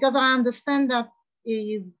 because I understand that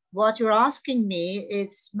what you're asking me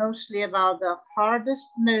is mostly about the hardest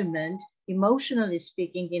moment, emotionally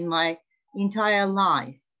speaking, in my entire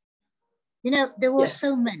life. You know, there were Yes,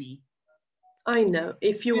 so many. I know.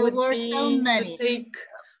 If you There would were so be to many. take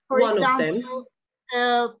For one of them. example,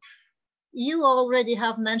 you already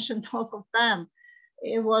have mentioned all of them.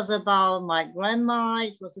 It was about my grandma,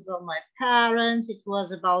 it was about my parents, it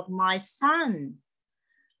was about my son.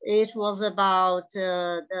 It was about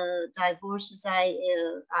the divorces I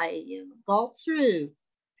got through.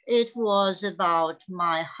 It was about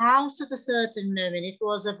my house at a certain moment. It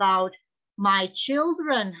was about my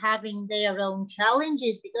children having their own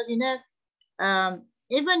challenges, because, you know,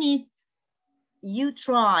 even if you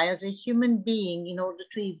try as a human being in order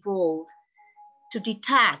to evolve, to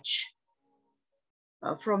detach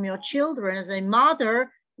from your children as a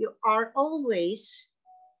mother, you are always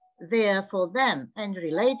there for them and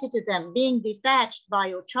related to them. Being detached by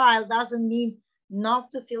your child doesn't mean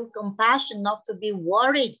not to feel compassion, not to be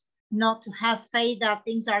worried, not to have faith that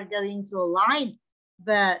things are going to align,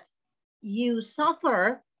 but you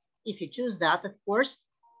suffer, if you choose that, of course,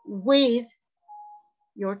 with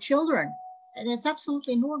your children. And it's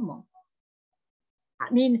absolutely normal. I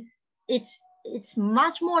mean, it's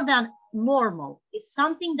much more than normal. It's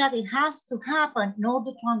something that it has to happen in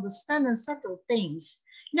order to understand and settle things.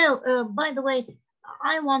 Now, by the way,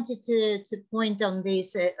 I wanted to point on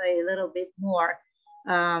this a little bit more.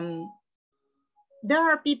 There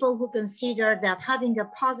are people who consider that having a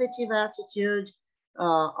positive attitude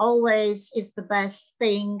always is the best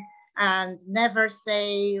thing, and never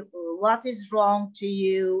say what is wrong to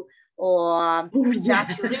you, or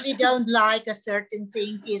that you really don't like a certain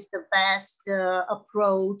thing is the best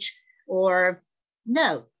approach, or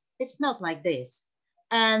no, it's not like this.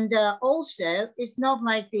 And also, it's not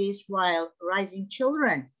like this while raising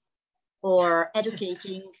children or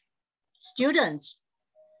educating students.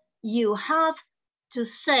 You have to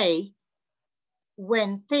say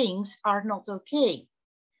when things are not okay.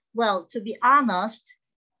 Well, to be honest,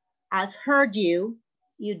 I've heard you,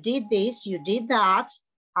 you did this, you did that,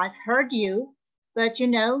 I've heard you, but you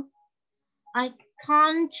know, I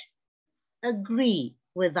can't agree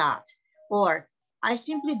with that. Or I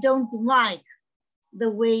simply don't like the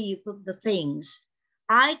way you put the things.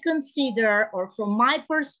 I consider, or from my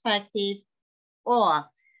perspective, or,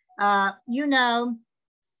 you know,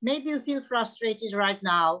 maybe you feel frustrated right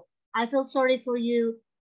now. I feel sorry for you,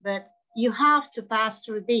 but you have to pass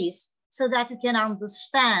through this so that you can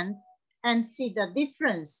understand and see the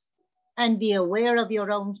difference and be aware of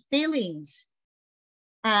your own feelings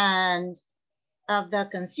and of the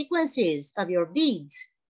consequences of your deeds.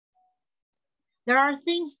 There are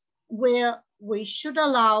things where we should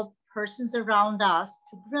allow persons around us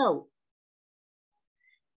to grow.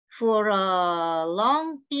 For a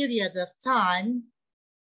long period of time,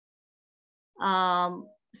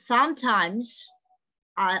 sometimes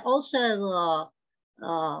I also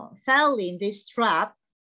fell in this trap,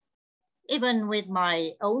 even with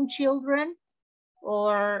my own children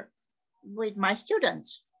or with my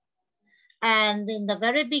students. And in the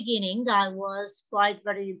very beginning, I was quite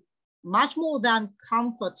very much more than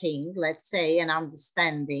comforting, let's say, and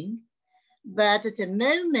understanding. But at a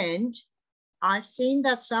moment, I've seen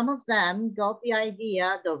that some of them got the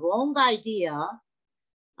idea, the wrong idea,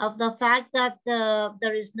 of the fact that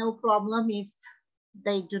there is no problem if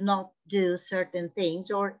they do not do certain things,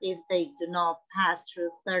 or if they do not pass through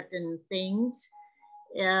certain things.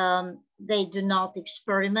 They do not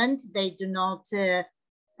experiment, they do not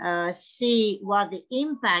see what the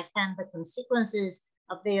impact and the consequences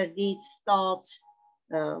of their deeds, thoughts,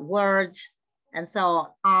 words, and so on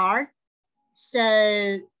are.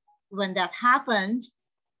 So when that happened,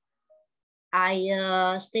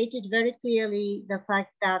 I stated very clearly the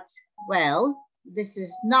fact that, well, this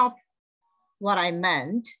is not what I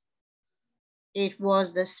meant. It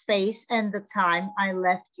was the space and the time I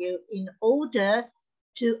left you in order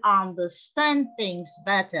to understand things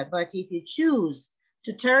better. But if you choose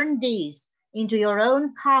to turn this into your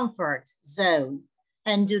own comfort zone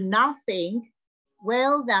and do nothing,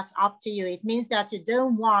 well, that's up to you. It means that you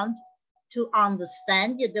don't want to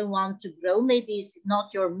understand, you don't want to grow. Maybe it's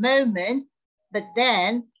not your moment, but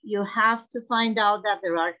then you have to find out that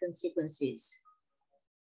there are consequences.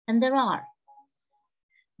 And there are.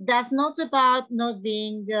 That's not about not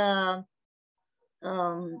being a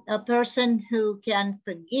person who can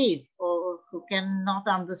forgive or who cannot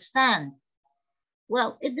understand.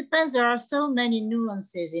 Well, it depends. There are so many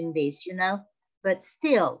nuances in this, you know, but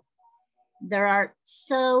still, there are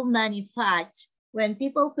so many facts when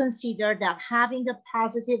people consider that having a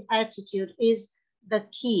positive attitude is the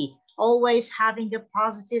key. Always having a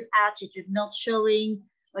positive attitude, not showing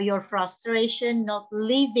your frustration, not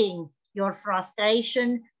leaving your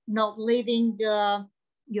frustration, not leaving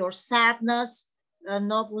your sadness,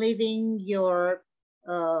 not leaving your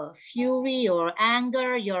fury or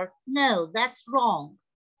anger. No, that's wrong.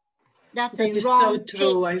 That's That a is so wrong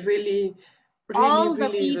true. thing. I really All the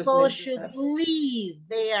really people resonate with should that. leave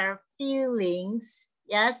their feelings,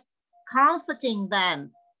 yes, comforting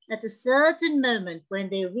them at a certain moment when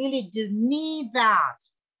they really do need that.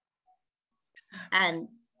 And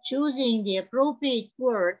choosing the appropriate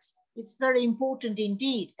words is very important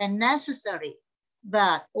indeed and necessary.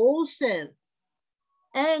 But also,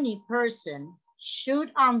 any person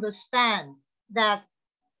should understand that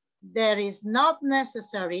there is not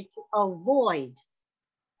necessary to avoid,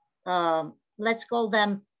 let's call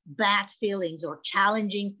them bad feelings or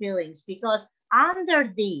challenging feelings, because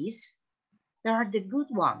under these, there are the good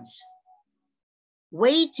ones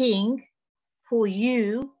waiting for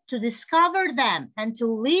you to discover them and to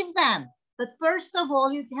leave them. But first of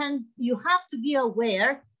all, you have to be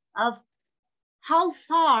aware of how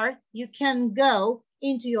far you can go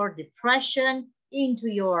into your depression, into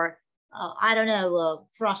your, I don't know,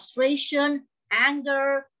 frustration,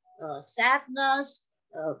 anger, sadness,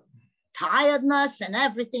 tiredness, and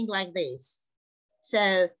everything like this.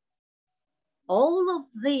 So all of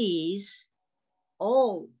these,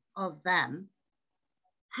 all of them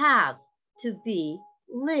have to be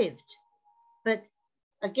lived. But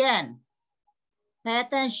again, pay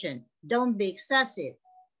attention, don't be excessive.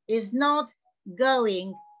 It's not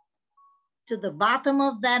going to the bottom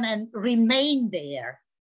of them and remain there.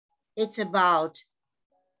 It's about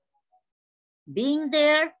being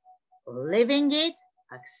there, living it,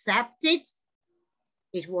 accept it.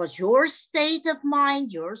 It was your state of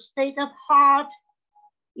mind, your state of heart.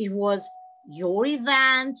 It was your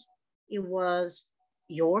event. It was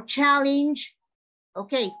your challenge.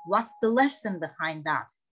 Okay, what's the lesson behind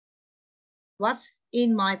that? What's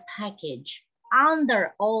in my package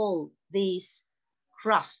under all this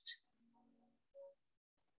crust?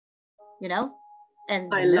 You know?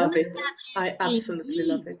 And I the love moment it. that I absolutely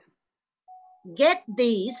love it. get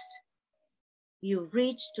this, you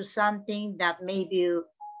reach to something that maybe you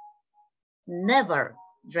never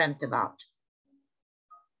dreamt about.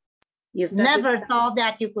 You've never thought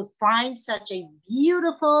that you could find such a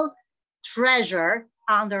beautiful treasure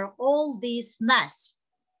under all this mess.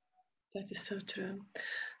 That is so true.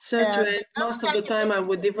 So true. And most of the time, I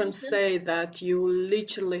would even say that you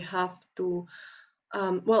literally have to,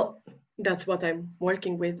 well, that's what I'm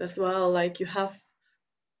working with as well. Like you have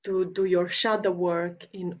to do your shadow work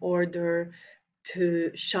in order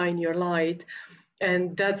to shine your light.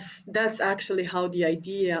 And that's actually how the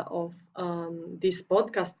idea of this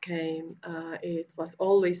podcast came. It was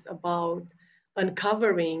always about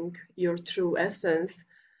uncovering your true essence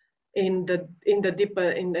in the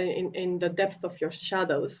deeper in the depth of your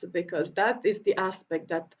shadows, because that is the aspect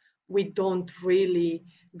that we don't really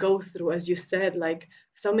go through. As you said, like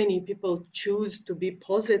so many people choose to be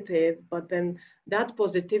positive, but then that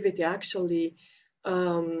positivity actually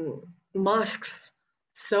masks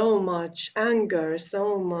so much anger,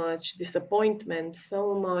 so much disappointment,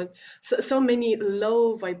 so many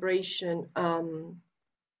low vibration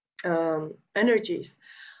energies.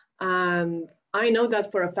 And I know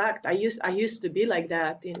that for a fact. I used to be like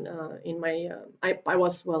that in my I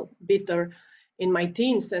was, well, bitter in my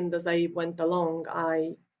teens, and as I went along,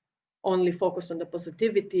 I only focused on the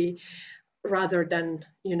positivity rather than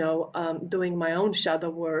doing my own shadow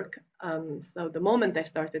work. So the moment I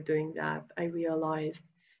started doing that, I realized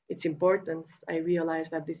its importance. I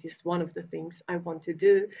realized that this is one of the things I want to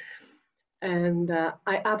do. And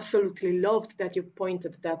I absolutely loved that you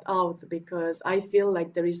pointed that out, because I feel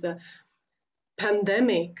like there is a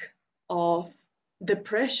pandemic of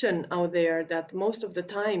depression out there that most of the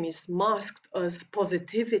time is masked as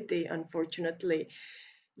positivity. Unfortunately,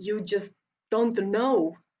 you just don't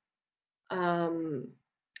know um,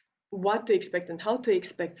 what to expect and how to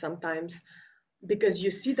expect sometimes, because you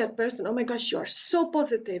see that person, oh my gosh, you are so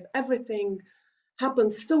positive, everything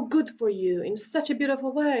happens so good for you in such a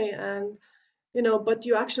beautiful way, and but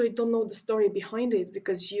you actually don't know the story behind it,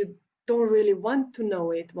 because you don't really want to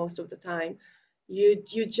know it most of the time. You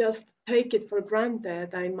just take it for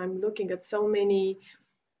granted. I'm looking at so many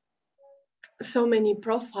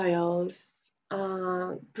profiles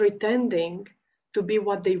pretending to be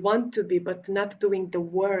what they want to be, but not doing the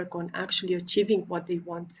work on actually achieving what they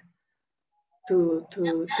want to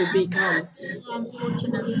become. That's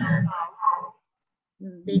unfortunate somehow,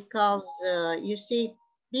 because you see,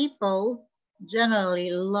 people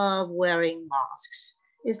generally love wearing masks.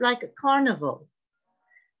 It's like a carnival.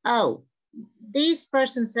 Oh, this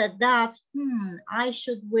person said that, I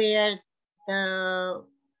should wear the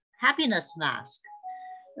happiness mask.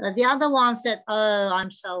 The other one said, oh,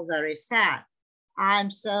 I'm so very sad.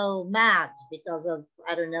 I'm so mad because of,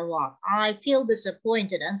 I don't know what. I feel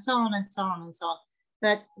disappointed, and so on and so on and so on.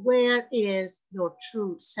 But where is your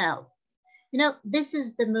true self? This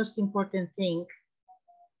is the most important thing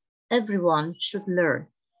everyone should learn,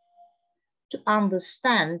 to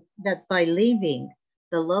understand that by living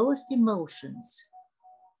the lowest emotions,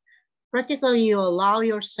 practically you allow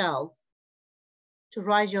yourself to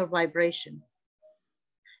rise your vibration,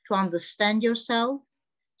 to understand yourself,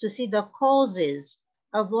 to see the causes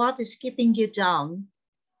of what is keeping you down,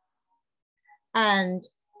 and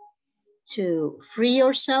to free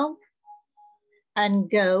yourself and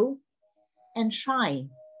go and shine,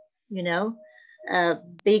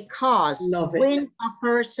 because Love it.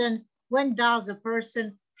 when does a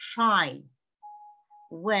person shine?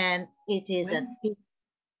 When it is at peace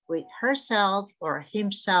with herself or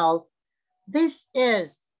himself. This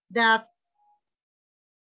is that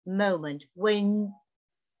moment when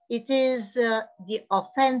it is the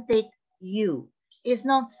authentic you. It's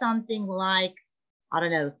not something like, I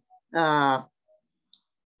don't know,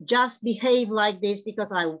 just behave like this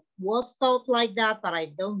because I was taught like that, but I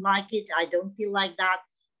don't like it. I don't feel like that.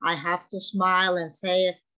 I have to smile and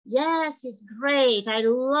say, yes, it's great. I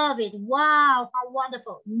love it. Wow, how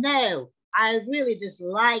wonderful. No, I really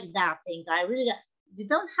dislike that thing. You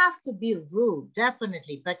don't have to be rude,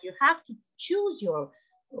 definitely, but you have to choose your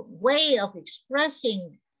way of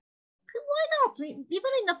expressing. Why not?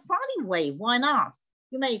 Even in a funny way, why not?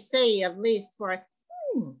 You may say, at least for,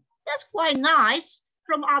 that's quite nice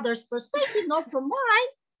from others' perspective, not from mine.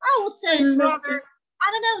 I would say it's rather,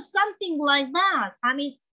 I don't know, something like that. I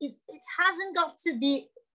mean, it hasn't got to be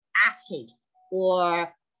acid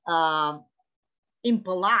or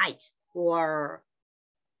impolite or,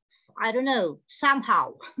 I don't know,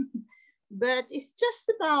 somehow. But it's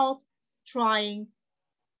just about trying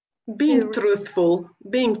being truthful.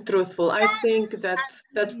 I think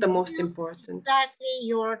that's the most important. Exactly,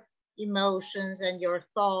 your emotions and your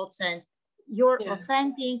thoughts and your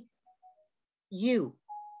authentic you.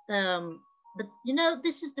 But you know,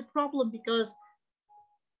 this is the problem, because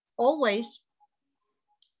always,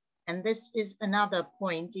 and this is another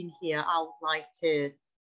point in here I would like to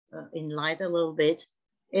enlighten a little bit,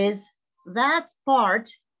 is that part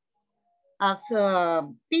of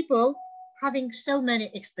people having so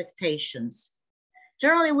many expectations.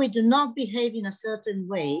 Generally, we do not behave in a certain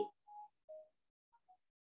way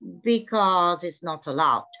because it's not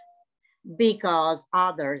allowed, because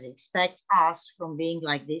others expect us from being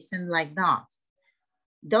like this and like that.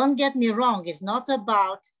 Don't get me wrong, it's not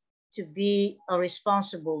about to be a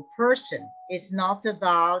responsible person. It's not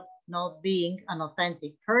about not being an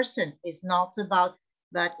authentic person. It's not about,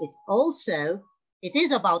 but it's also, it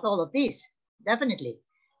is about all of this, definitely.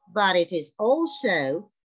 But it is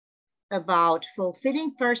also about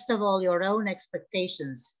fulfilling, first of all, your own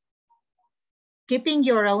expectations, keeping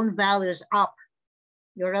your own values up,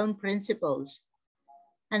 your own principles.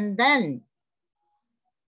 And then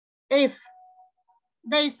if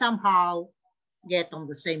they somehow get on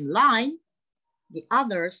the same line, the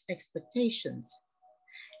others' expectations.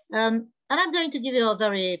 And I'm going to give you a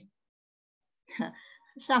very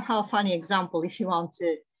somehow funny example if you want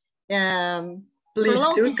to. Please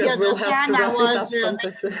do, because we'll have to wrap it up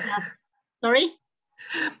sometime. Sorry?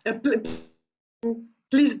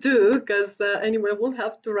 Please do, because anyway, we'll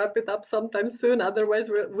have to wrap it up sometime soon. Otherwise,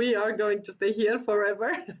 we are going to stay here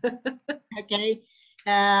forever. Okay.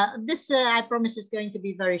 This, I promise, is going to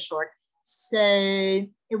be very short. So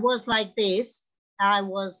it was like this. I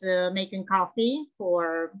was making coffee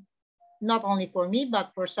for, not only for me,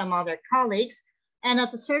 but for some other colleagues. And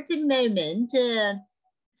at a certain moment,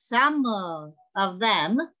 some of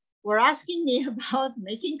them were asking me about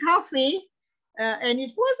making coffee. And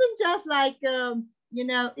it wasn't just like, you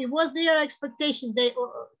know, it was their expectations.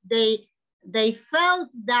 They felt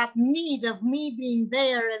that need of me being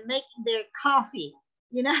there and making their coffee.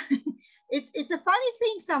 You know, it's a funny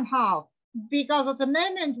thing somehow, because at the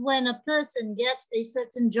moment when a person gets a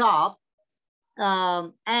certain job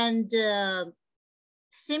and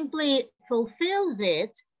simply fulfills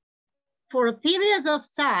it for a period of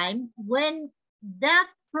time, when that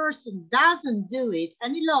person doesn't do it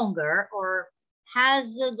any longer or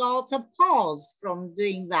has got a pause from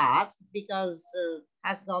doing that because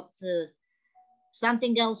has got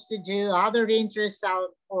something else to do, other interests out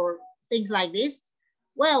or things like this,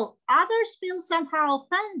 well, others feel somehow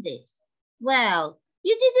offended. Well,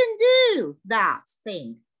 you didn't do that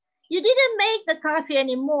thing. You didn't make the coffee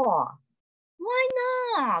anymore. Why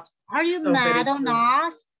not? Are you mad on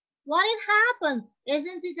us? What had happened?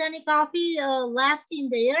 Isn't it any coffee left in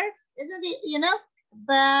there? Isn't it, you know?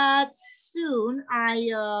 But soon I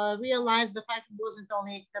realized the fact it wasn't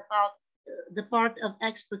only about the part of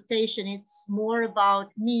expectation. It's more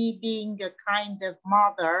about me being a kind of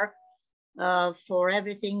mother for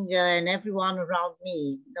everything and everyone around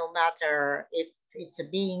me, no matter if it's a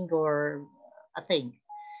being or a thing.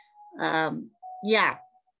 Yeah,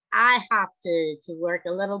 I have to work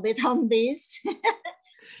a little bit on this.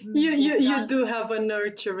 You do have a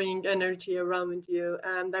nurturing energy around you,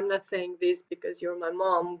 and I'm not saying this because you're my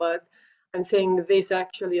mom, but I'm saying this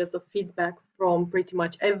actually as a feedback from pretty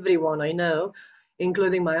much everyone I know,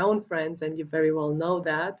 including my own friends, and you very well know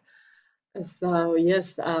that. So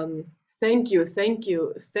yes, thank you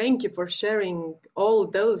for sharing all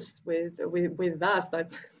those with us.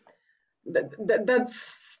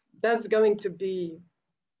 That's going to be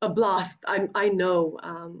a blast. I know.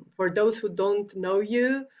 For those who don't know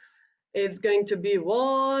you, it's going to be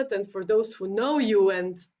what? And for those who know you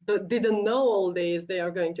and didn't know all this, they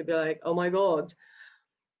are going to be like, oh my God.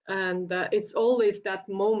 And it's always that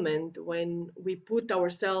moment when we put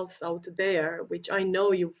ourselves out there, which I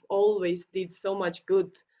know you've always did so much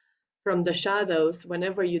good from the shadows.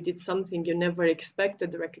 Whenever you did something you never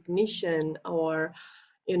expected recognition, or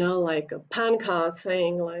like a pan card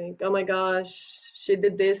saying like, oh my gosh, she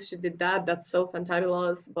did this, she did that, that's so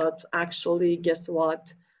fantabulous, but actually guess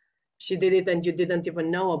what, she did it and you didn't even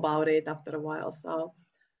know about it after a while. So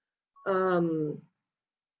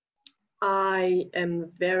I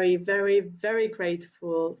am very, very, very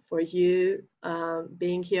grateful for you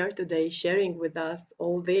being here today, sharing with us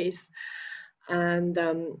all this. And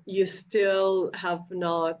you still have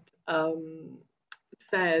not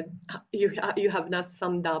said, you have not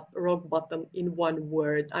summed up rock bottom in one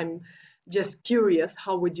word. I'm just curious,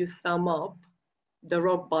 how would you sum up the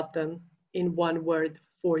rock bottom in one word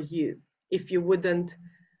for you? If you wouldn't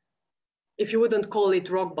call it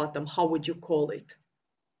rock bottom, how would you call it?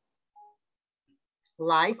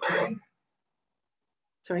 Life.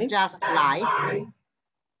 Sorry? Just life.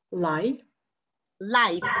 Life?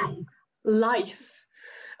 Life. Life.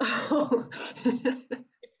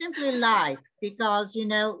 It's simply life, because,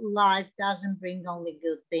 life doesn't bring only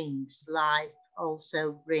good things. Life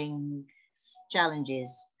also brings challenges,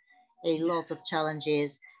 a lot of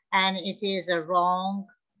challenges. And it is a wrong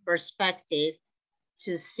perspective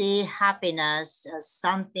to see happiness as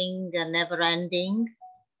something never ending,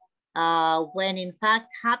 when in fact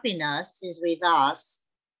happiness is with us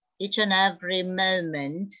each and every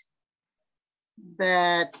moment,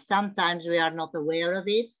 but sometimes we are not aware of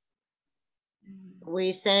it.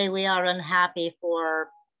 We say we are unhappy for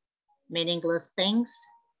meaningless things.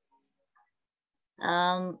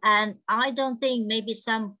 And I don't think, maybe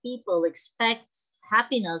some people expect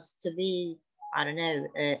happiness to be, I don't know,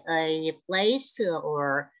 a place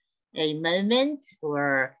or a moment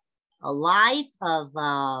or a life of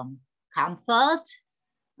comfort,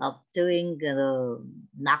 of doing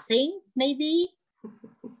nothing, maybe,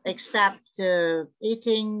 except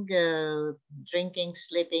eating, drinking,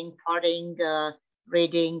 sleeping, partying,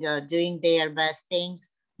 reading, doing their best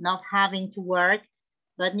things, not having to work.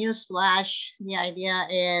 But newsflash, the idea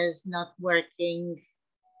is not working.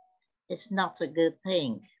 It's not a good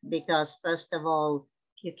thing, because first of all,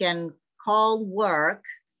 you can call work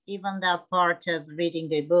even that part of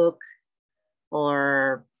reading a book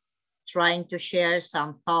or trying to share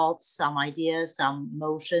some thoughts, some ideas, some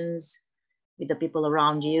emotions with the people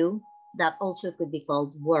around you. That also could be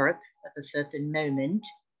called work at a certain moment,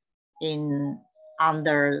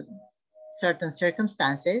 under certain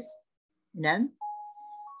circumstances,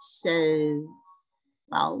 So,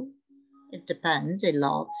 well, it depends a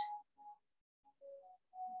lot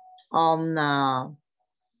on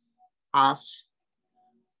us,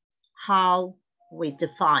 how we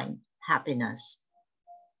define happiness.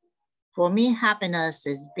 For me, happiness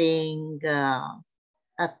is being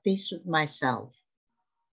at peace with myself.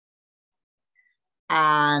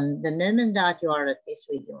 And the moment that you are at peace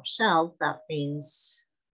with yourself, that means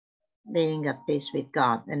being at peace with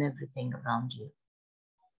God and everything around you.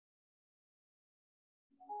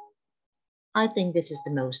 I think this is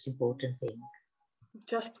the most important thing.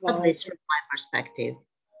 Just At wow. least from my perspective.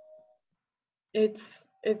 It's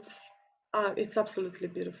absolutely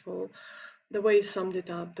beautiful. The way you summed it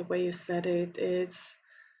up, the way you said it,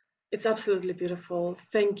 it's absolutely beautiful.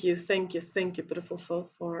 Thank you, thank you, thank you, beautiful soul,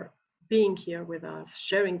 for being here with us,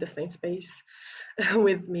 sharing the same space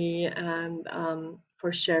with me, and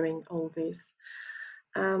for sharing all this.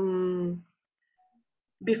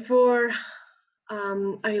 Before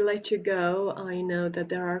I let you go, I know that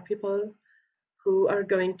there are people who are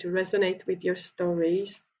going to resonate with your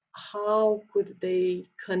stories. How could they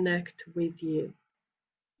connect with you?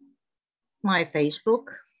 My Facebook.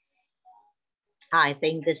 I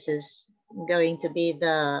think this is going to be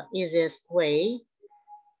the easiest way,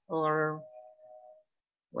 or,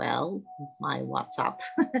 well, my WhatsApp.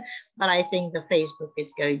 But I think the Facebook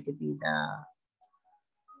is going to be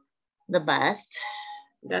the best.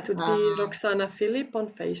 That would be Roxana Filip on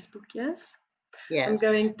Facebook, yes? Yes. I'm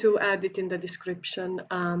going to add it in the description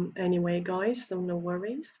anyway, guys, so no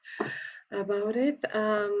worries about it.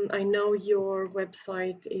 I know your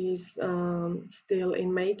website is still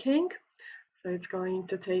in making, so it's going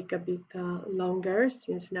to take a bit longer,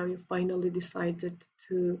 since now you finally decided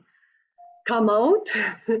to come out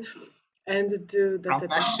and do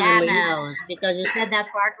the shadows, because you said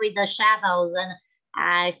that part with the shadows, and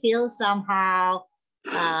I feel somehow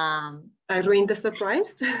I ruined the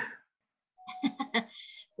surprise.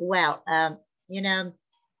 well,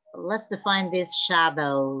 let's define these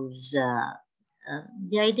shadows.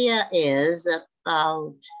 The idea is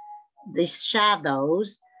about these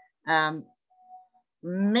shadows,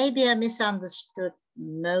 maybe a misunderstood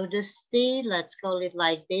modesty, let's call it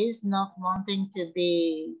like this, not wanting to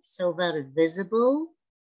be so very visible,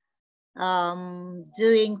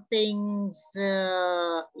 doing things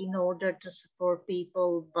in order to support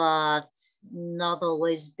people, but not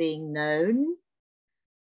always being known.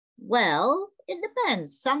 Well, it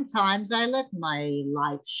depends. Sometimes I let my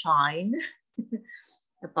light shine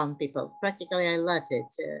upon people. Practically, I let it.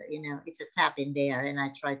 It's a tap in there, and I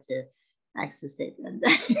try to access it. And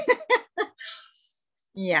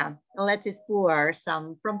yeah, let it pour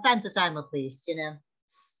some from time to time, at least.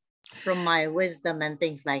 From my wisdom and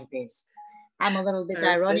things like this. I'm a little bit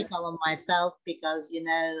ironical on myself because,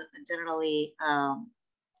 generally,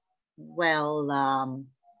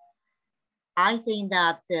 I think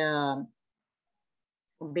that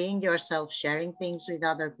being yourself, sharing things with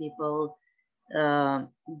other people,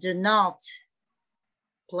 do not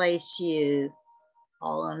place you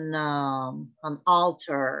on an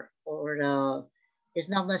altar, or it's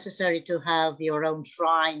not necessary to have your own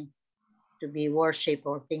shrine to be worshipped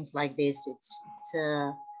or things like this. It's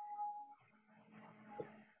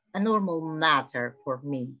a normal matter for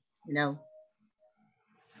me,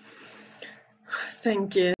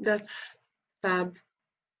 Thank you. That's fab.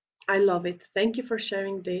 I love it. Thank you for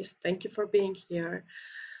sharing this. Thank you for being here.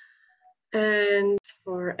 And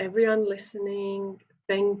for everyone listening,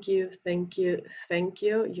 thank you, thank you, thank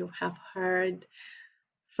you. You have heard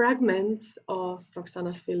fragments of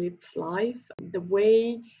Roxana Filip's life, the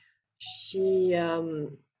way she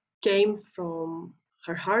came from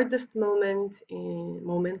her hardest moments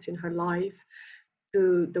in her life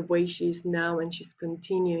to the way she is now, and she's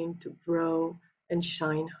continuing to grow and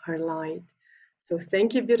shine her light. So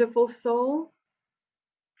thank you, beautiful soul.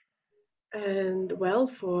 And well,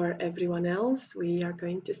 for everyone else, we are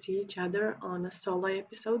going to see each other on a solo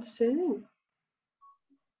episode soon.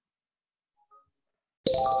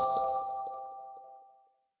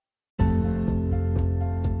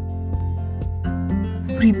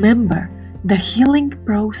 Remember, the healing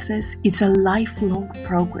process is a lifelong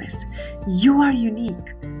progress. You are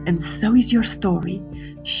unique, and so is your story.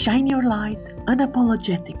 Shine your light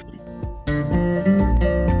unapologetically.